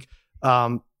league?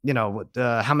 How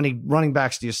many running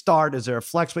backs do you start? Is there a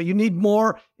flex? But you need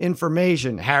more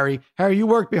information, Harry. Harry, you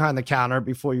worked behind the counter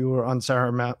before you were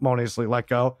unceremoniously let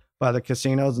go by the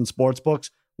casinos and sports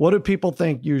books. What do people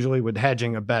think usually with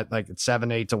hedging a bet like it's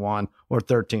 7-8-1 or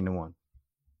 13-1?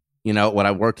 When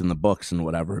I worked in the books and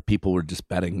whatever, people were just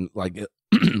betting like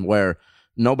where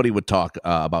nobody would talk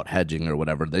about hedging or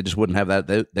whatever. They just wouldn't have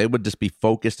that. They would just be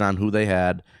focused on who they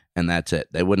had, and that's it.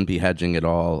 They wouldn't be hedging at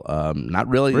all. Not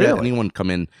really. Let anyone come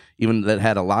in, even that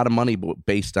had a lot of money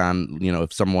based on,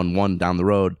 if someone won down the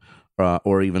road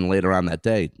or even later on that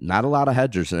day. Not a lot of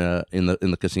hedgers in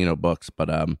the casino books.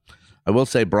 But I will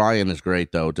say Brian is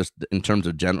great, though, just in terms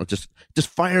of general, just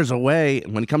fires away.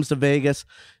 When it comes to Vegas,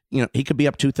 he could be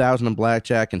up 2,000 in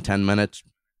blackjack in 10 minutes.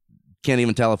 Can't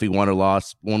even tell if he won or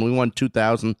lost. When we won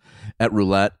 2,000 at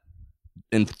roulette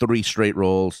in 3 straight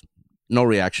rolls, no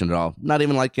reaction at all. Not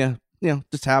even like,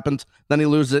 just happens. Then he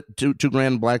loses it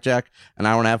 $2,000 blackjack. An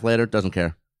hour and a half later, doesn't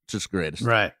care. It's just greatest.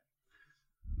 Right.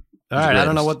 All right, I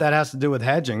don't know what that has to do with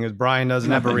hedging, because Brian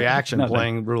doesn't have a reaction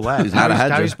playing roulette. He's not a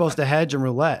hedger. How are you supposed to hedge in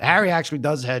roulette? Harry actually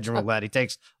does hedge in roulette. He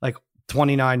takes like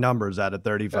 29 numbers out of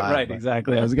 35. Right,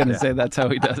 exactly. I was going to say that's how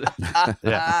he does it.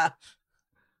 Yeah.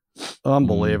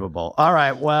 Unbelievable. All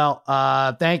right, well,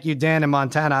 thank you, Dan in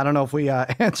Montana. I don't know if we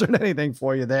answered anything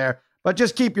for you there, but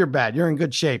just keep your bet. You're in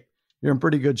good shape. You're in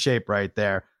pretty good shape right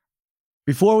there.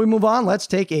 Before we move on, let's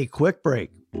take a quick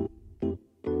break.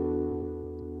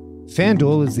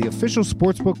 FanDuel is the official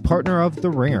sportsbook partner of The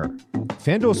Ringer.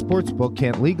 FanDuel Sportsbook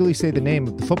can't legally say the name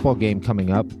of the football game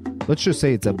coming up. Let's just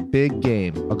say it's a big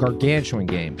game, a gargantuan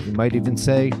game. You might even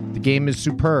say the game is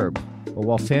superb. But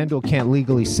while FanDuel can't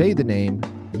legally say the name,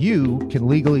 you can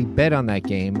legally bet on that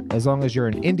game as long as you're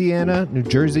in Indiana, New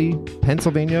Jersey,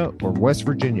 Pennsylvania, or West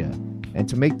Virginia. And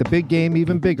to make the big game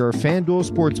even bigger, FanDuel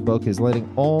Sportsbook is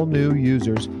letting all new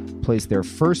users place their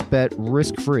first bet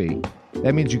risk-free.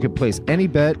 That means you can place any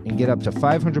bet and get up to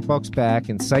 $500 back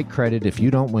in site credit if you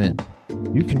don't win.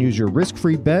 You can use your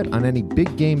risk-free bet on any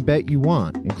big game bet you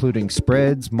want, including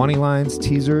spreads, money lines,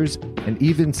 teasers, and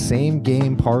even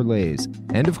same-game parlays.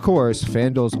 And of course,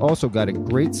 FanDuel's also got a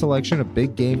great selection of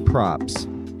big game props.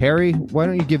 Harry, why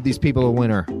don't you give these people a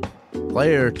winner?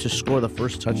 Player to score the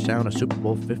first touchdown of Super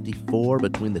Bowl 54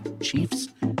 between the Chiefs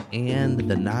and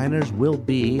the Niners will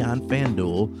be on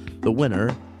FanDuel. The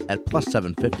winner at plus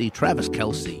 750, Travis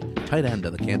Kelce, tight end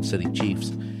of the Kansas City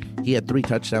Chiefs. He had 3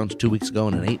 touchdowns 2 weeks ago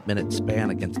in an 8-minute span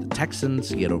against the Texans.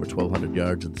 He had over 1,200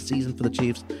 yards in the season for the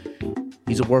Chiefs.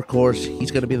 He's a workhorse.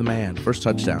 He's going to be the man. First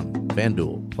touchdown,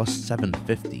 FanDuel, plus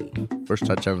 750. First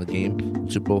touchdown of the game,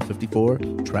 Super Bowl 54,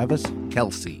 Travis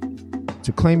Kelce.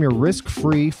 To claim your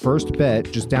risk-free first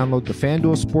bet, just download the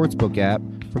FanDuel Sportsbook app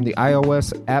from the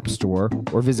iOS App Store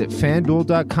or visit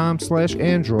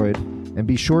FanDuel.com/Android and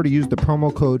be sure to use the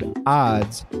promo code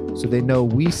ODDS so they know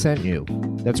we sent you.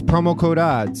 That's promo code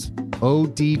ODDS,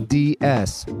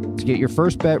 ODDS, to get your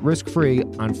first bet risk-free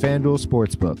on FanDuel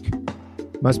Sportsbook.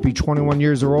 Must be 21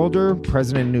 years or older,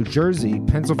 present in New Jersey,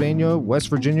 Pennsylvania, West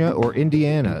Virginia, or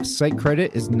Indiana. Site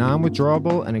credit is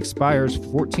non-withdrawable and expires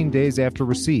 14 days after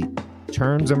receipt.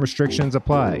 Terms and restrictions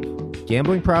apply.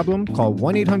 Gambling problem? Call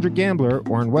 1-800-GAMBLER,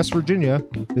 or in West Virginia,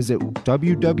 visit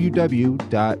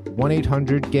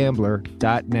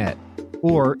www.1800gambler.net.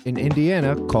 Or in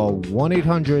Indiana, call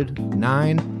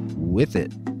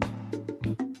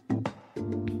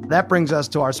 1-800-9-WITH-IT. That brings us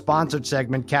to our sponsored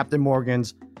segment, Captain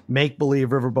Morgan's Make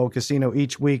Believe Riverboat Casino.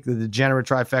 Each week, the Degenerate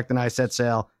Trifecta and I set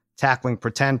sail, tackling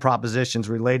pretend propositions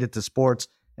related to sports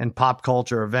and pop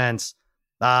culture events.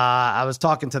 I was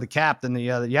talking to the captain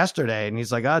yesterday, and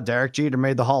he's like, Derek Jeter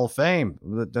made the Hall of Fame.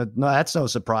 No, that's no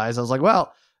surprise. I was like,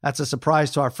 well, that's a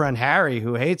surprise to our friend Harry,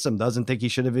 who hates him, doesn't think he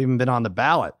should have even been on the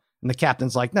ballot. And the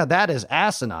captain's like, no, that is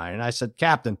asinine. And I said,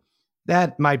 Captain,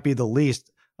 that might be the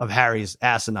least of Harry's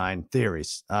asinine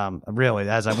theories. Really,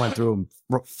 as I went through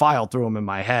them, filed through them in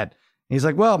my head. And he's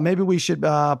like, well, maybe we should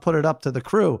put it up to the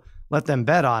crew, let them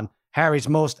bet on Harry's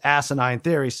most asinine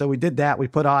theory. So we did that. We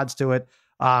put odds to it.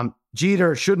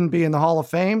 Jeter shouldn't be in the Hall of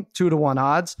Fame, 2-1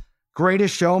 odds.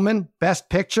 Greatest Showman, Best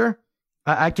Picture.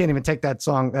 I can't even take that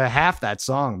song, half that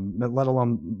song, let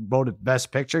alone voted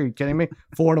Best Picture. Are you kidding me?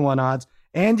 4-1 odds.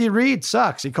 Andy Reid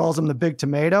sucks. He calls him the Big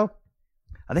Tomato.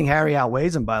 I think Harry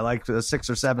outweighs him by like 6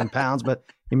 or 7 pounds, but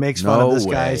he makes fun of this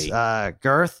guy's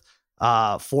girth.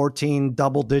 14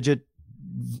 double-digit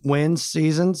wins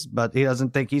seasons, but he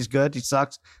doesn't think he's good. He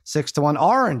sucks. 6-1.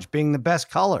 Orange being the best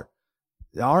color.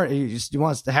 Harry's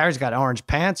got orange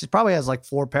pants. He probably has like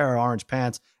 4 pair of orange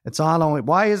pants. It's on only.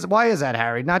 Why is that,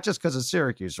 Harry? Not just because of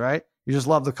Syracuse, right? You just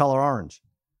love the color orange.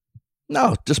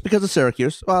 No, just because of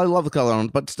Syracuse. Well, I love the color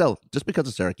orange, but still, just because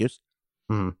of Syracuse.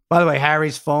 Mm-hmm. By the way,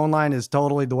 Harry's phone line is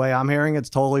totally the way I'm hearing. It's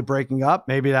totally breaking up.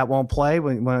 Maybe that won't play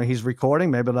when he's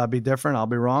recording. Maybe that'll be different. I'll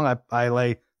be wrong. I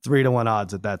lay 3-1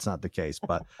 odds that that's not the case,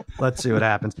 but let's see what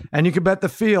happens. And you can bet the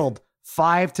field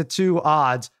 5-2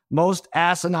 odds. Most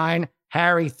asinine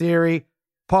Harry theory.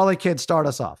 Parlay Kid, start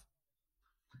us off.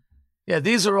 Yeah,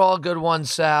 these are all good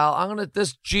ones, Sal.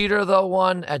 This Jeter though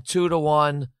one at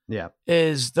 2-1. Yeah,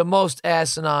 is the most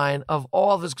asinine of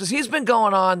all of this because he's been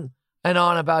going on and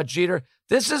on about Jeter.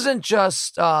 This isn't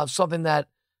just something that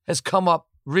has come up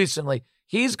recently.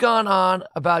 He's gone on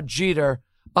about Jeter,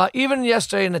 even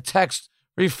yesterday in a text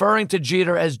referring to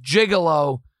Jeter as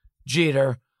Gigolo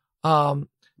Jeter,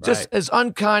 just as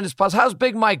unkind as possible. How's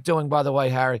Big Mike doing, by the way,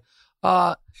 Harry?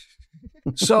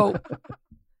 So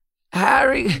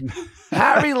Harry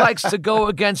likes to go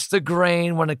against the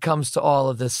grain when it comes to all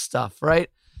of this stuff, right?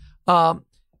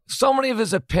 so many of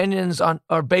his opinions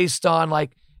are based on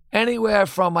like anywhere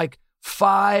from like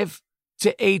 5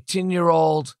 to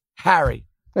 18-year-old Harry,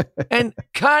 and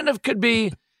kind of could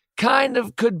be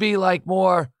like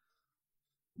more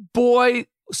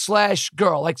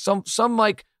boy/girl, like some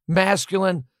like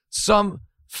masculine, some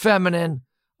feminine.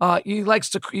 He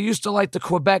used to like the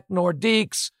Quebec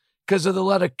Nordiques because of the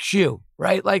letter Q,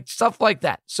 right? Like stuff like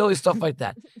that, silly stuff like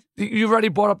that. You already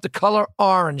brought up the color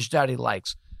orange that he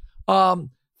likes.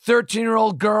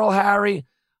 13-year-old girl Harry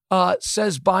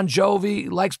says Bon Jovi,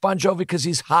 likes Bon Jovi because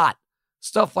he's hot,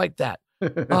 stuff like that.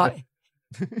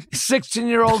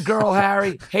 16-year-old girl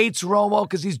Harry hates Romo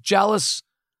because he's jealous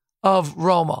of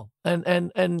Romo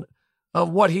and of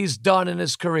what he's done in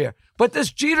his career. But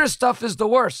this Jeter stuff is the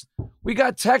worst. We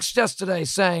got text yesterday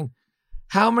saying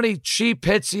how many cheap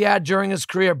hits he had during his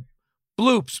career.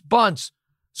 Bloops, bunts,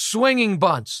 swinging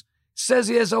bunts. Says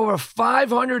he has over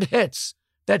 500 hits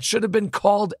that should have been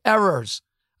called errors.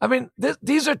 I mean,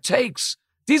 these are takes.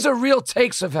 These are real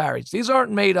takes of Harry's. These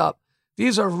aren't made up.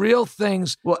 These are real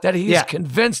things that he's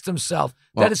convinced himself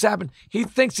that has happened. He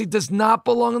thinks he does not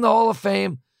belong in the Hall of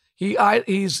Fame.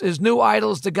 His new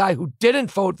idol is the guy who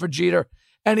didn't vote for Jeter,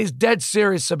 and he's dead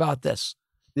serious about this.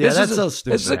 Yeah, that's so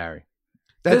stupid, Harry.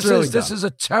 That's really dumb. This is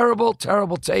a terrible,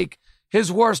 terrible take.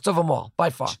 His worst of them all, by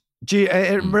far.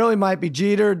 It really might be.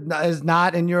 Jeter is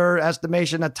not, in your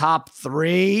estimation, a top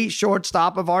 3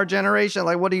 shortstop of our generation.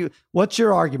 Like, what's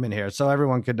your argument here? So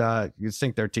everyone could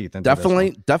sink their teeth into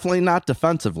definitely not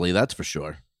defensively. That's for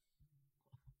sure.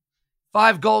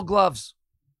 5 Gold Gloves.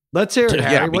 Let's hear it,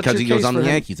 Harry. Yeah, because he was on the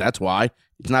Yankees. That's why.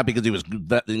 It's not because he was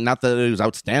not that he was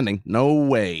outstanding. No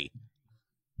way.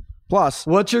 Plus,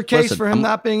 what's your case for him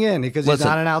not being in? Because he's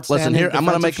not an outstanding. Listen here, I'm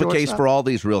going to make the shortstop. case for all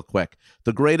these real quick.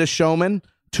 The Greatest Showman.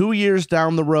 2 years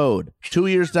down the road,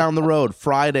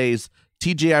 Fridays,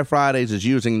 TGI Fridays is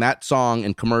using that song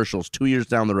in commercials 2 years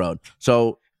down the road.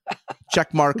 So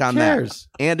check mark on that.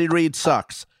 Andy Reid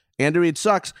sucks.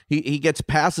 He gets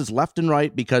passes left and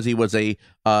right because he was a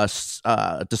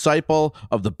disciple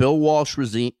of the Bill Walsh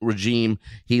regime.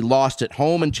 He lost at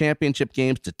home in championship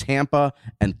games to Tampa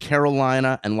and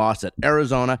Carolina and lost at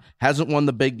Arizona. Hasn't won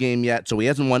the big game yet, so he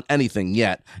hasn't won anything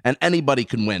yet. And anybody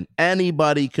can win.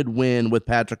 Anybody could win with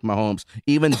Patrick Mahomes.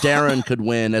 Even Darren could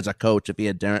win as a coach if he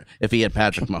had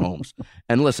Patrick Mahomes.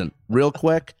 And listen, real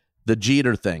quick, the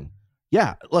Jeter thing.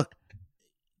 Yeah, look,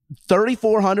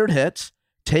 3,400 hits.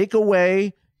 Take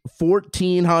away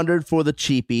 1,400 for the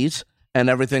cheapies and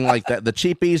everything like that. The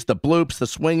cheapies, the bloops, the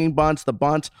swinging bunts, the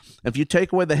bunts. If you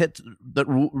take away the hits that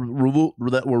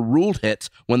were ruled hits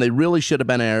when they really should have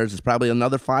been errors, it's probably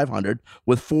another 500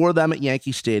 with 4 of them at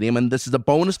Yankee Stadium. And this is a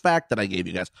bonus fact that I gave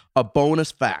you guys. A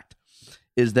bonus fact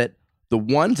is that the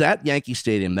ones at Yankee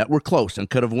Stadium that were close and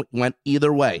could have went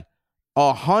either way,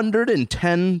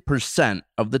 110%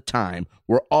 of the time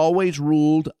were always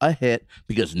ruled a hit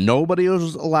because nobody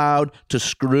was allowed to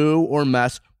screw or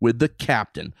mess with the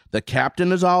captain. The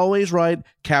captain is always right.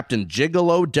 Captain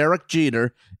Gigolo Derek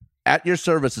Jeter, at your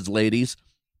services, ladies.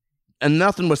 And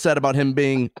nothing was said about him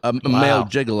being a male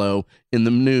gigolo in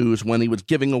the news when he was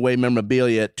giving away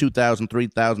memorabilia at $2,000,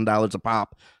 $3,000 a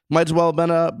pop. Might as well have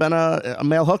been a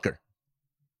male hooker.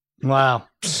 Wow.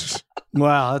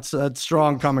 Wow, that's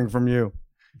strong coming from you.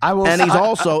 He's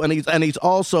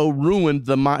also ruined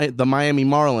the Miami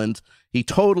Marlins. He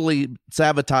totally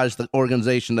sabotaged the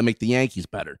organization to make the Yankees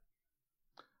better.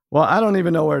 Well, I don't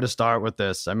even know where to start with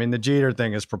this. I mean, the Jeter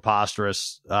thing is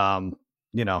preposterous.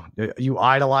 You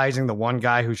idolizing the one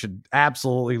guy who should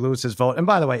absolutely lose his vote. And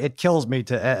by the way, it kills me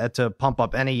to pump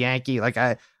up any Yankee. Like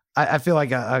I feel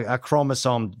like a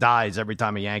chromosome dies every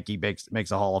time a Yankee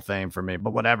makes a Hall of Fame for me.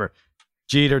 But whatever.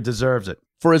 Jeter deserves it.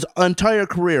 For his entire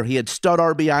career, he had stud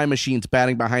RBI machines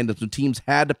batting behind him, so teams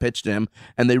had to pitch to him,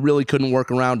 and they really couldn't work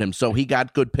around him. So he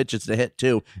got good pitches to hit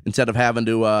too, instead of having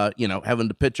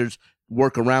the pitchers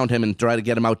work around him and try to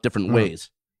get him out different ways.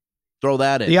 Throw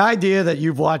that in. The idea that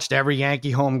you've watched every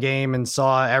Yankee home game and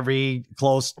saw every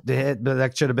close hit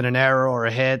that should have been an error or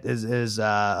a hit is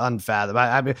unfathomable.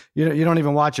 I mean, you don't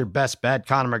even watch your best bet,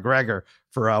 Conor McGregor,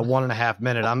 for 1.5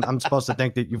 minutes. I'm supposed to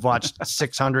think that you've watched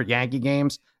 600 Yankee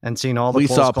games and seen all the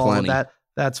close calls of that.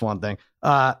 That's one thing.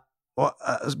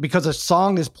 Because a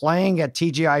song is playing at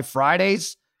TGI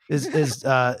Fridays is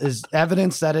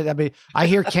evidence that it. I mean, I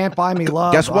hear "Can't Buy Me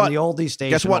Love" on the oldie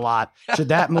station a lot.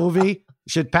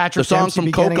 Should Patrick Dempsey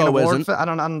be getting an award for? I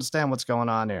don't understand what's going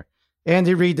on here.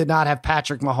 Andy Reid did not have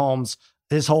Patrick Mahomes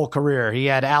his whole career. He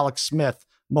had Alex Smith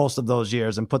most of those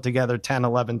years and put together 10,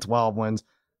 11, 12 wins.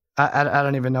 I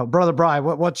don't even know. Brother Bri,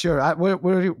 what's your,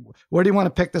 where do you want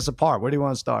to pick this apart? Where do you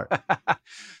want to start?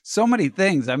 So many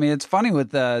things. I mean, it's funny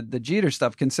with the Jeter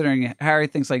stuff, considering Harry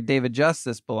thinks like David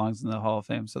Justice belongs in the Hall of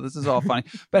Fame. So this is all funny.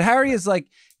 But Harry is like,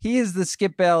 he is the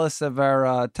Skip Bayless of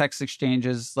our text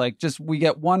exchanges. Like, just we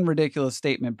get one ridiculous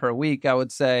statement per week, I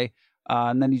would say.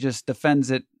 And then he just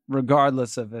defends it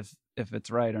regardless of if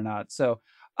it's right or not. So,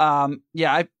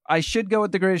 I should go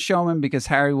with The Greatest Showman because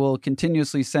Harry will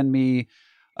continuously send me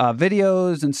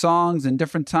videos and songs and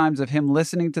different times of him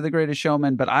listening to The Greatest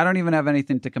Showman, but I don't even have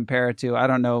anything to compare it to. I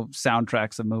don't know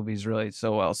soundtracks of movies really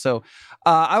so well. So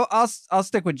I'll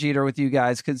stick with Jeter with you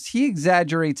guys because he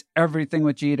exaggerates everything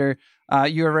with Jeter.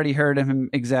 You already heard him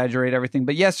exaggerate everything,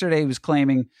 but yesterday he was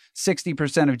claiming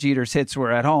 60% of Jeter's hits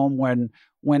were at home when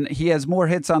he has more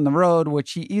hits on the road,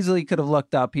 which he easily could have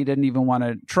looked up. He didn't even want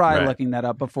to try looking that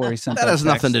up before he sent that. That has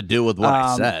nothing to do with what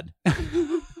I said.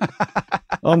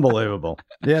 Unbelievable.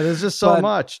 Yeah, there's just so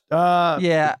much.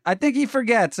 Yeah, I think he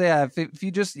forgets. Yeah, if you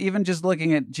just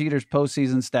looking at Jeter's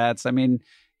postseason stats, I mean,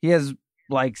 he has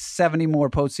like 70 more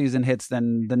postseason hits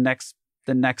than the next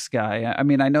guy. I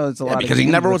mean, I know it's a lot because he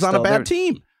never was on a bad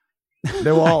team.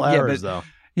 They were all errors, though.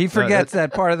 He forgets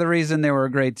that part of the reason they were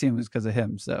a great team was because of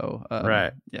him. So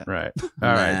right. All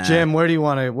right, Jim, what do you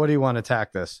want to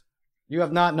attack this? You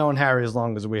have not known Harry as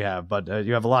long as we have, but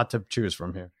you have a lot to choose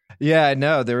from here. Yeah, I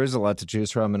know. There is a lot to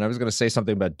choose from. And I was going to say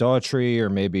something about Daughtry or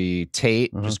maybe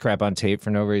Tate, just crap on Tate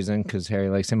for no reason because Harry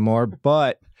likes him more.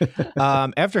 But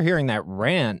after hearing that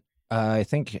rant, I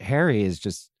think Harry is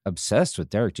just obsessed with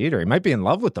Derek Jeter. He might be in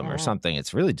love with him or something.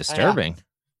 It's really disturbing.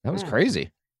 That was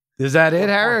crazy. Is that it,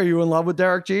 Harry? Are you in love with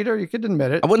Derek Jeter? You could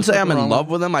admit it. I wouldn't say I'm in love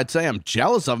with him. I'd say I'm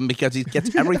jealous of him because he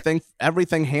gets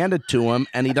everything handed to him,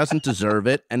 and he doesn't deserve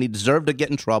it. And he deserved to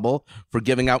get in trouble for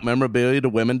giving out memorabilia to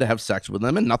women to have sex with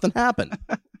him, and nothing happened.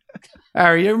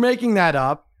 Harry, you're making that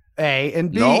up. A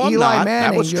and B. No, I'm Eli not.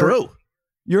 Manning. That was true.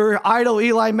 Your idol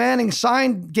Eli Manning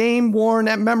signed game-worn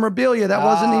memorabilia that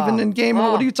wasn't even in game.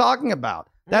 What are you talking about?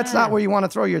 That's not where you want to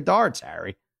throw your darts,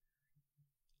 Harry.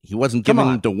 He wasn't giving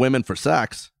them to women for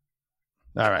sex.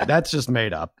 All right, that's just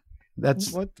made up.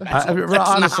 That's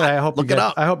honestly. I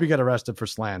hope you get arrested for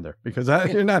slander because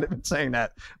you're not even saying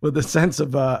that with a sense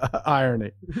of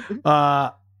irony.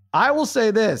 I will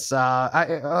say this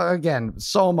again.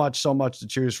 So much to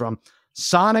choose from.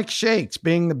 Sonic Shakes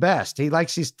being the best. He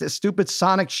likes these stupid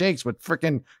Sonic Shakes with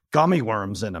freaking gummy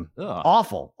worms in them. Ugh.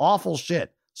 Awful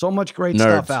shit. So much great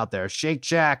stuff out there. Shake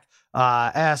Shack.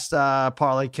 Asked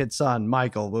Parlay Kid son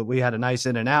Michael. We had a nice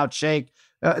In-N-Out shake.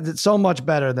 It's so much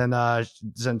better than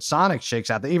Sonic Shakes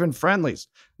out there. Even Friendlies,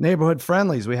 neighborhood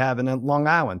Friendlies we have in Long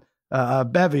Island. A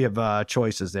bevy of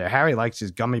choices there. Harry likes his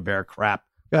gummy bear crap.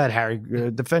 Go ahead, Harry.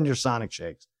 Defend your Sonic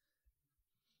Shakes.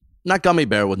 Not gummy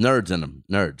bear with nerds in them.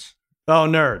 Nerds. Oh,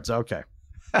 nerds. Okay.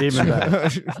 Even better.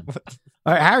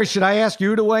 All right, Harry, should I ask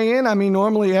you to weigh in? I mean,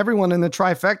 normally everyone in the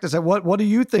trifecta said, what do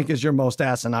you think is your most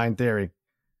asinine theory?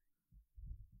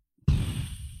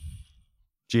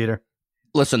 Jeter.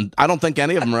 Listen, I don't think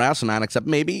any of them are asinine except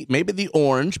maybe the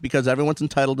orange because everyone's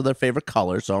entitled to their favorite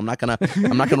color. So I'm not gonna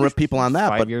rip people on that.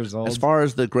 5 but years old. As far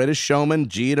as The Greatest Showman,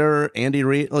 Jeter, Andy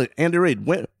Reid, win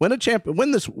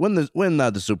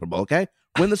the Super Bowl, okay?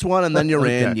 Win this one, and then you're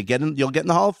in. You'll get in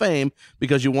the Hall of Fame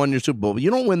because you won your Super Bowl. But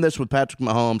you don't win this with Patrick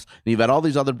Mahomes, and you've had all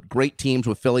these other great teams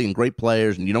with Philly and great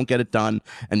players, and you don't get it done.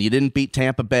 And you didn't beat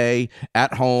Tampa Bay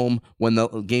at home when the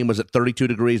game was at 32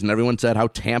 degrees, and everyone said how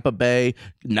Tampa Bay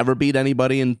never beat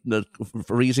anybody in the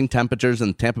freezing temperatures,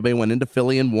 and Tampa Bay went into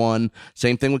Philly and won.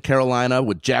 Same thing with Carolina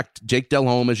with Jake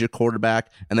Delhomme as your quarterback,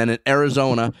 and then in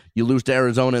Arizona, you lose to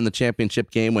Arizona in the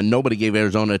championship game when nobody gave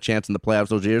Arizona a chance in the playoffs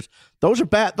those years. Those are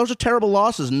bad. Those are terrible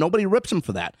losses, and nobody rips him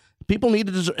for that. People need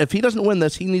to. If he doesn't win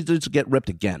this, he needs to get ripped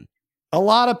again. A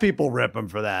lot of people rip him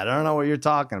for that. I don't know what you're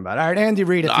talking about. All right, Andy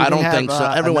Reid. I don't think so.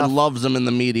 Everyone loves him in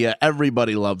the media.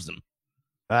 Everybody loves him.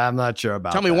 I'm not sure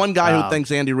about. Tell me one guy who thinks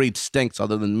Andy Reid stinks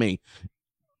other than me.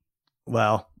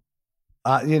 Well,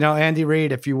 Andy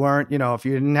Reid. If you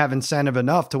didn't have incentive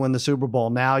enough to win the Super Bowl,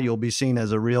 now you'll be seen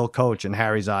as a real coach in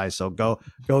Harry's eyes. So go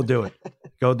do it.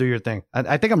 Go do your thing.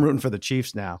 I think I'm rooting for the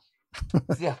Chiefs now.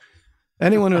 Yeah.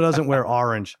 Anyone who doesn't wear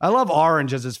orange. I love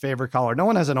orange as his favorite color. No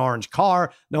one has an orange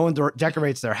car. No one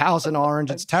decorates their house in orange.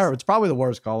 It's terrible. It's probably the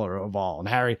worst color of all. And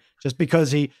Harry, just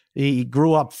because he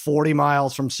grew up 40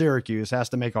 miles from Syracuse, has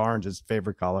to make orange his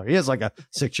favorite color. He is like a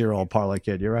 6-year-old parlay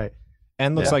kid. You're right.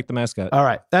 And looks like the mascot. All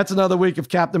right. That's another week of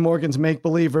Captain Morgan's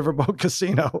Make-Believe Riverboat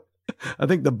Casino. I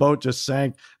think the boat just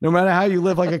sank. No matter how you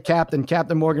live like a captain,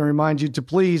 Captain Morgan reminds you to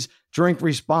please drink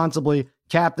responsibly.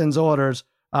 Captain's orders.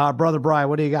 Brother Bri,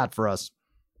 what do you got for us?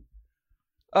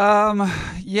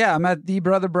 Yeah, I'm at the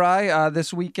Brother Bry.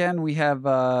 This weekend we have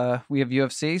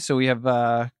UFC, so we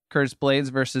have Curtis Blades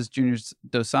versus Junior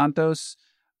Dos Santos.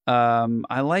 I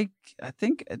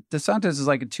think Dos Santos is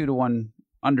like a 2-1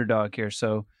 underdog here,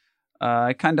 so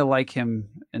I kind of like him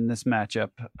in this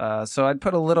matchup. So I'd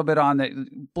put a little bit on that.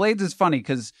 Blades is funny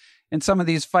because in some of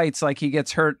these fights, like he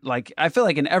gets hurt. Like I feel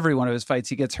like in every one of his fights,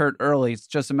 he gets hurt early. It's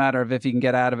just a matter of if he can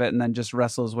get out of it and then just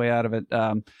wrestle his way out of it.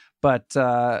 But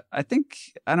I think,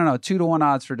 I don't know, 2-1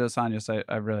 odds for Dos Anjos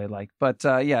I really like. But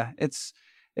yeah, it's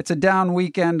a down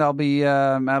weekend. I'll be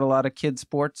at a lot of kid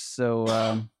sports,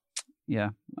 so yeah,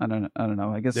 I don't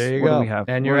know. I guess there you what go. Do we have?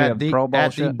 And you're at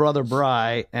the Brother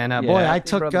Bry, and boy,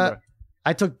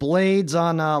 I took Blades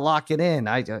on Lock It In.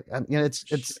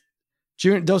 It's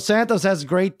Dos Santos has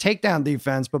great takedown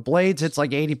defense, but Blades hits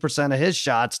like 80% of his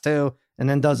shots too, and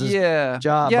then does his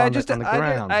job on the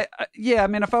ground. I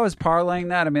mean, if I was parlaying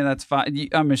that, I mean, that's fine.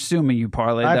 I'm assuming you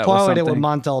parlayed that. I parlayed it with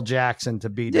Montel Jackson to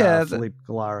beat Felipe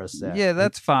Colares. Yeah,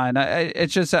 that's fine.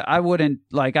 It's just I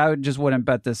just wouldn't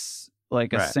bet this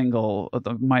like a single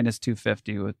minus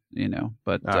 250 with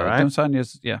But Dos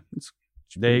Anjos,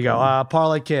 there you go.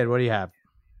 Parlay Kid, what do you have?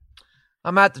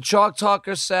 I'm at the Chalk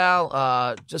Talker, Sal.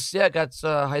 Got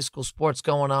high school sports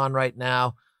going on right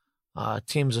now.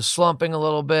 Teams are slumping a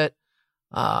little bit.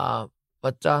 But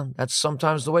that's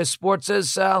sometimes the way sports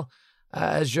is, Sal,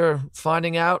 as you're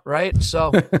finding out, right?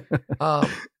 So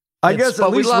I guess at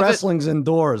least wrestling's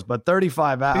indoors, but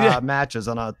 35 matches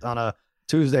on a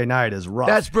Tuesday night is rough.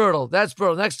 That's brutal.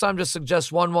 Next time, just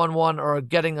suggest 1-1-1 or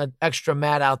getting an extra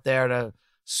mat out there to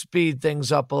speed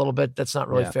things up a little bit. That's not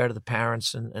really fair to the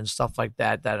parents and stuff like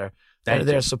that are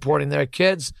there supporting their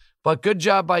kids. But good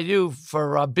job by you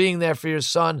for being there for your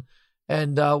son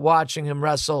and watching him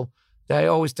wrestle.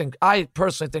 I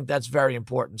personally think that's very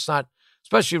important. It's not,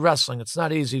 especially wrestling, it's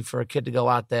not easy for a kid to go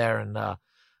out there and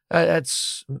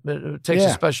it takes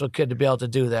a special kid to be able to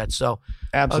do that. So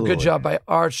absolutely. Good job by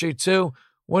Archie too.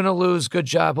 Win or lose, good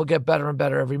job. We'll get better and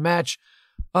better every match.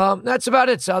 That's about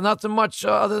it, Sal. Nothing much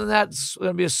other than that. It's going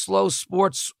to be a slow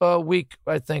sports week,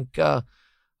 I think,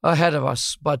 ahead of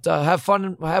us. But have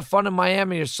fun in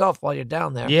Miami yourself while you're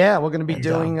down there. Yeah, we're going to be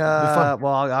doing. Well,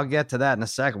 I'll get to that in a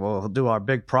second. We'll do our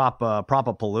big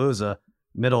Propapalooza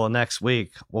middle of next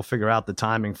week. We'll figure out the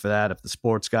timing for that, if the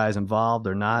sports guy's involved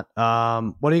or not.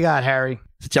 What do you got, Harry?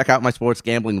 Check out my sports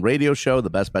gambling radio show, The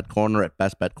Best Bet Corner, at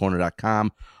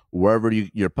bestbetcorner.com. Wherever you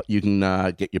can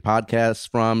get your podcasts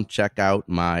from. Check out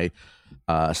my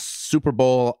Super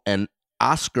Bowl and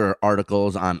Oscar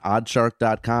articles on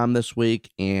oddshark.com this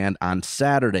week. And on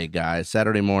Saturday, guys,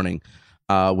 Saturday morning,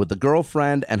 with the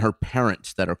girlfriend and her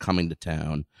parents that are coming to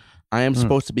town, I am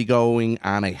supposed to be going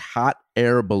on a hot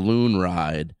air balloon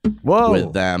ride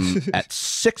with them at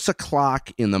 6 o'clock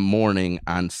in the morning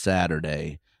on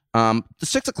Saturday. The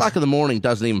 6 o'clock in the morning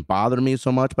doesn't even bother me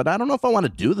so much, but I don't know if I want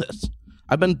to do this.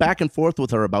 I've been back and forth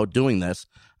with her about doing this.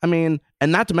 I mean,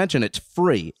 and not to mention it's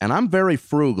free, and I'm very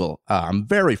frugal.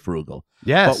 Yes.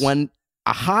 But when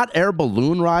a hot air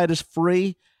balloon ride is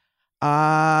free,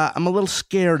 I'm a little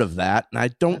scared of that, and I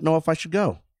don't know if I should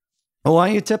go. Well, why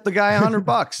don't you tip the guy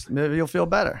 $100? Maybe you'll feel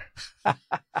better.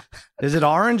 Is it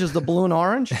orange? Is the balloon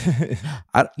orange?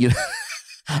 I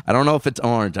don't know if it's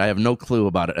orange. I have no clue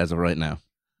about it as of right now.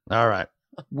 All right.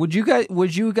 Would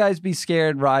you guys be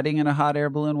scared riding in a hot air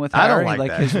balloon with Harry? I don't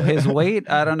like that. his weight.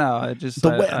 I don't know.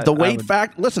 The weight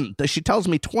factor. Listen, she tells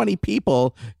me 20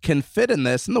 people can fit in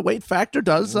this, and the weight factor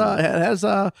has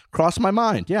crossed my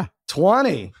mind. Yeah,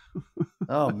 20.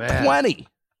 Oh man, 20.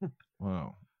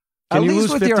 Wow. Can you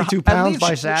lose 52 pounds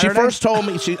by Saturday?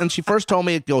 She first told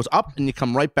me it goes up and you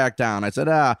come right back down. I said,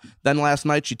 Then last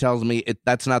night she tells me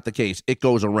that's not the case. It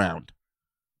goes around.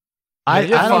 I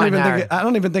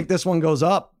don't even think this one goes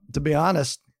up, to be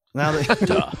honest. Now that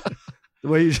the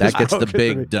way you that gets the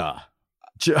big duh.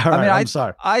 All right, I'm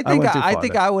sorry. I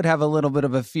think I would have a little bit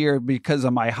of a fear because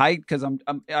of my height. Because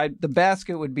the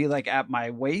basket would be like at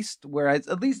my waist, whereas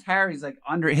at least Harry's like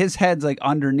his head's like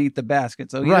underneath the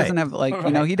basket, so he doesn't have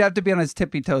he'd have to be on his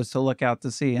tippy toes to look out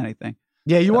to see anything.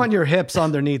 Yeah, you want your hips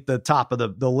underneath the top of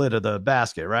the lid of the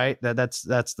basket, right? That's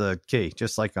the key.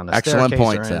 Just like on a excellent staircase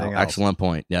point, or Sal. anything else. Excellent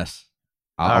point. Yes.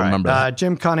 I'll remember that.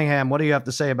 Jim Cunningham, what do you have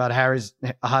to say about Harry's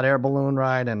hot air balloon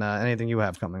ride and anything you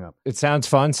have coming up? It sounds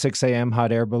fun. 6 a.m.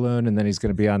 hot air balloon, and then he's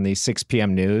going to be on the 6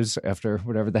 p.m. news after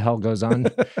whatever the hell goes on.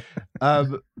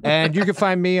 And you can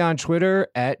find me on Twitter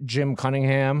at Jim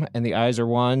Cunningham, and the eyes are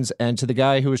ones. And to the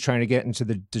guy who was trying to get into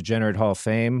the Degenerate Hall of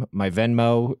Fame, my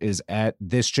Venmo is at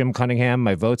this Jim Cunningham.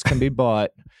 My votes can be bought,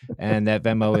 and that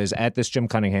Venmo is at this Jim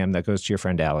Cunningham. That goes to your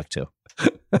friend Alec too.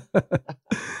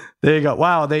 There you go.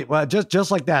 Wow.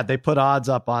 Just like that, they put odds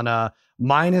up on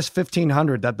minus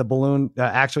 1,500 that the balloon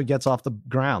actually gets off the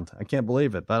ground. I can't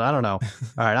believe it, but I don't know.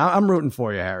 All right. I'm rooting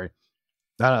for you, Harry.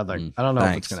 I don't know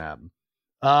if it's going to happen.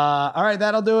 All right.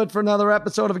 That'll do it for another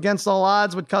episode of Against All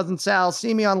Odds with Cousin Sal.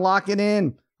 See me on Lock It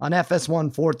In on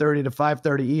FS1, 4:30 to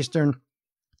 5:30 Eastern.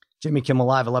 Jimmy Kimmel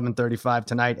Live, 11:35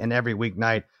 tonight and every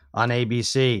weeknight on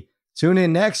ABC. Tune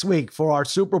in next week for our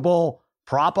Super Bowl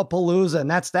Propapalooza,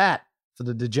 and that's that for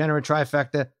the Degenerate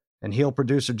Trifecta and heel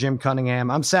producer Jim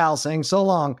Cunningham. I'm Sal saying so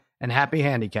long and happy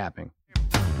handicapping.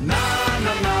 Na,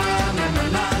 na, na, na, na, na,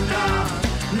 na,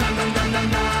 na, na, na,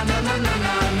 na.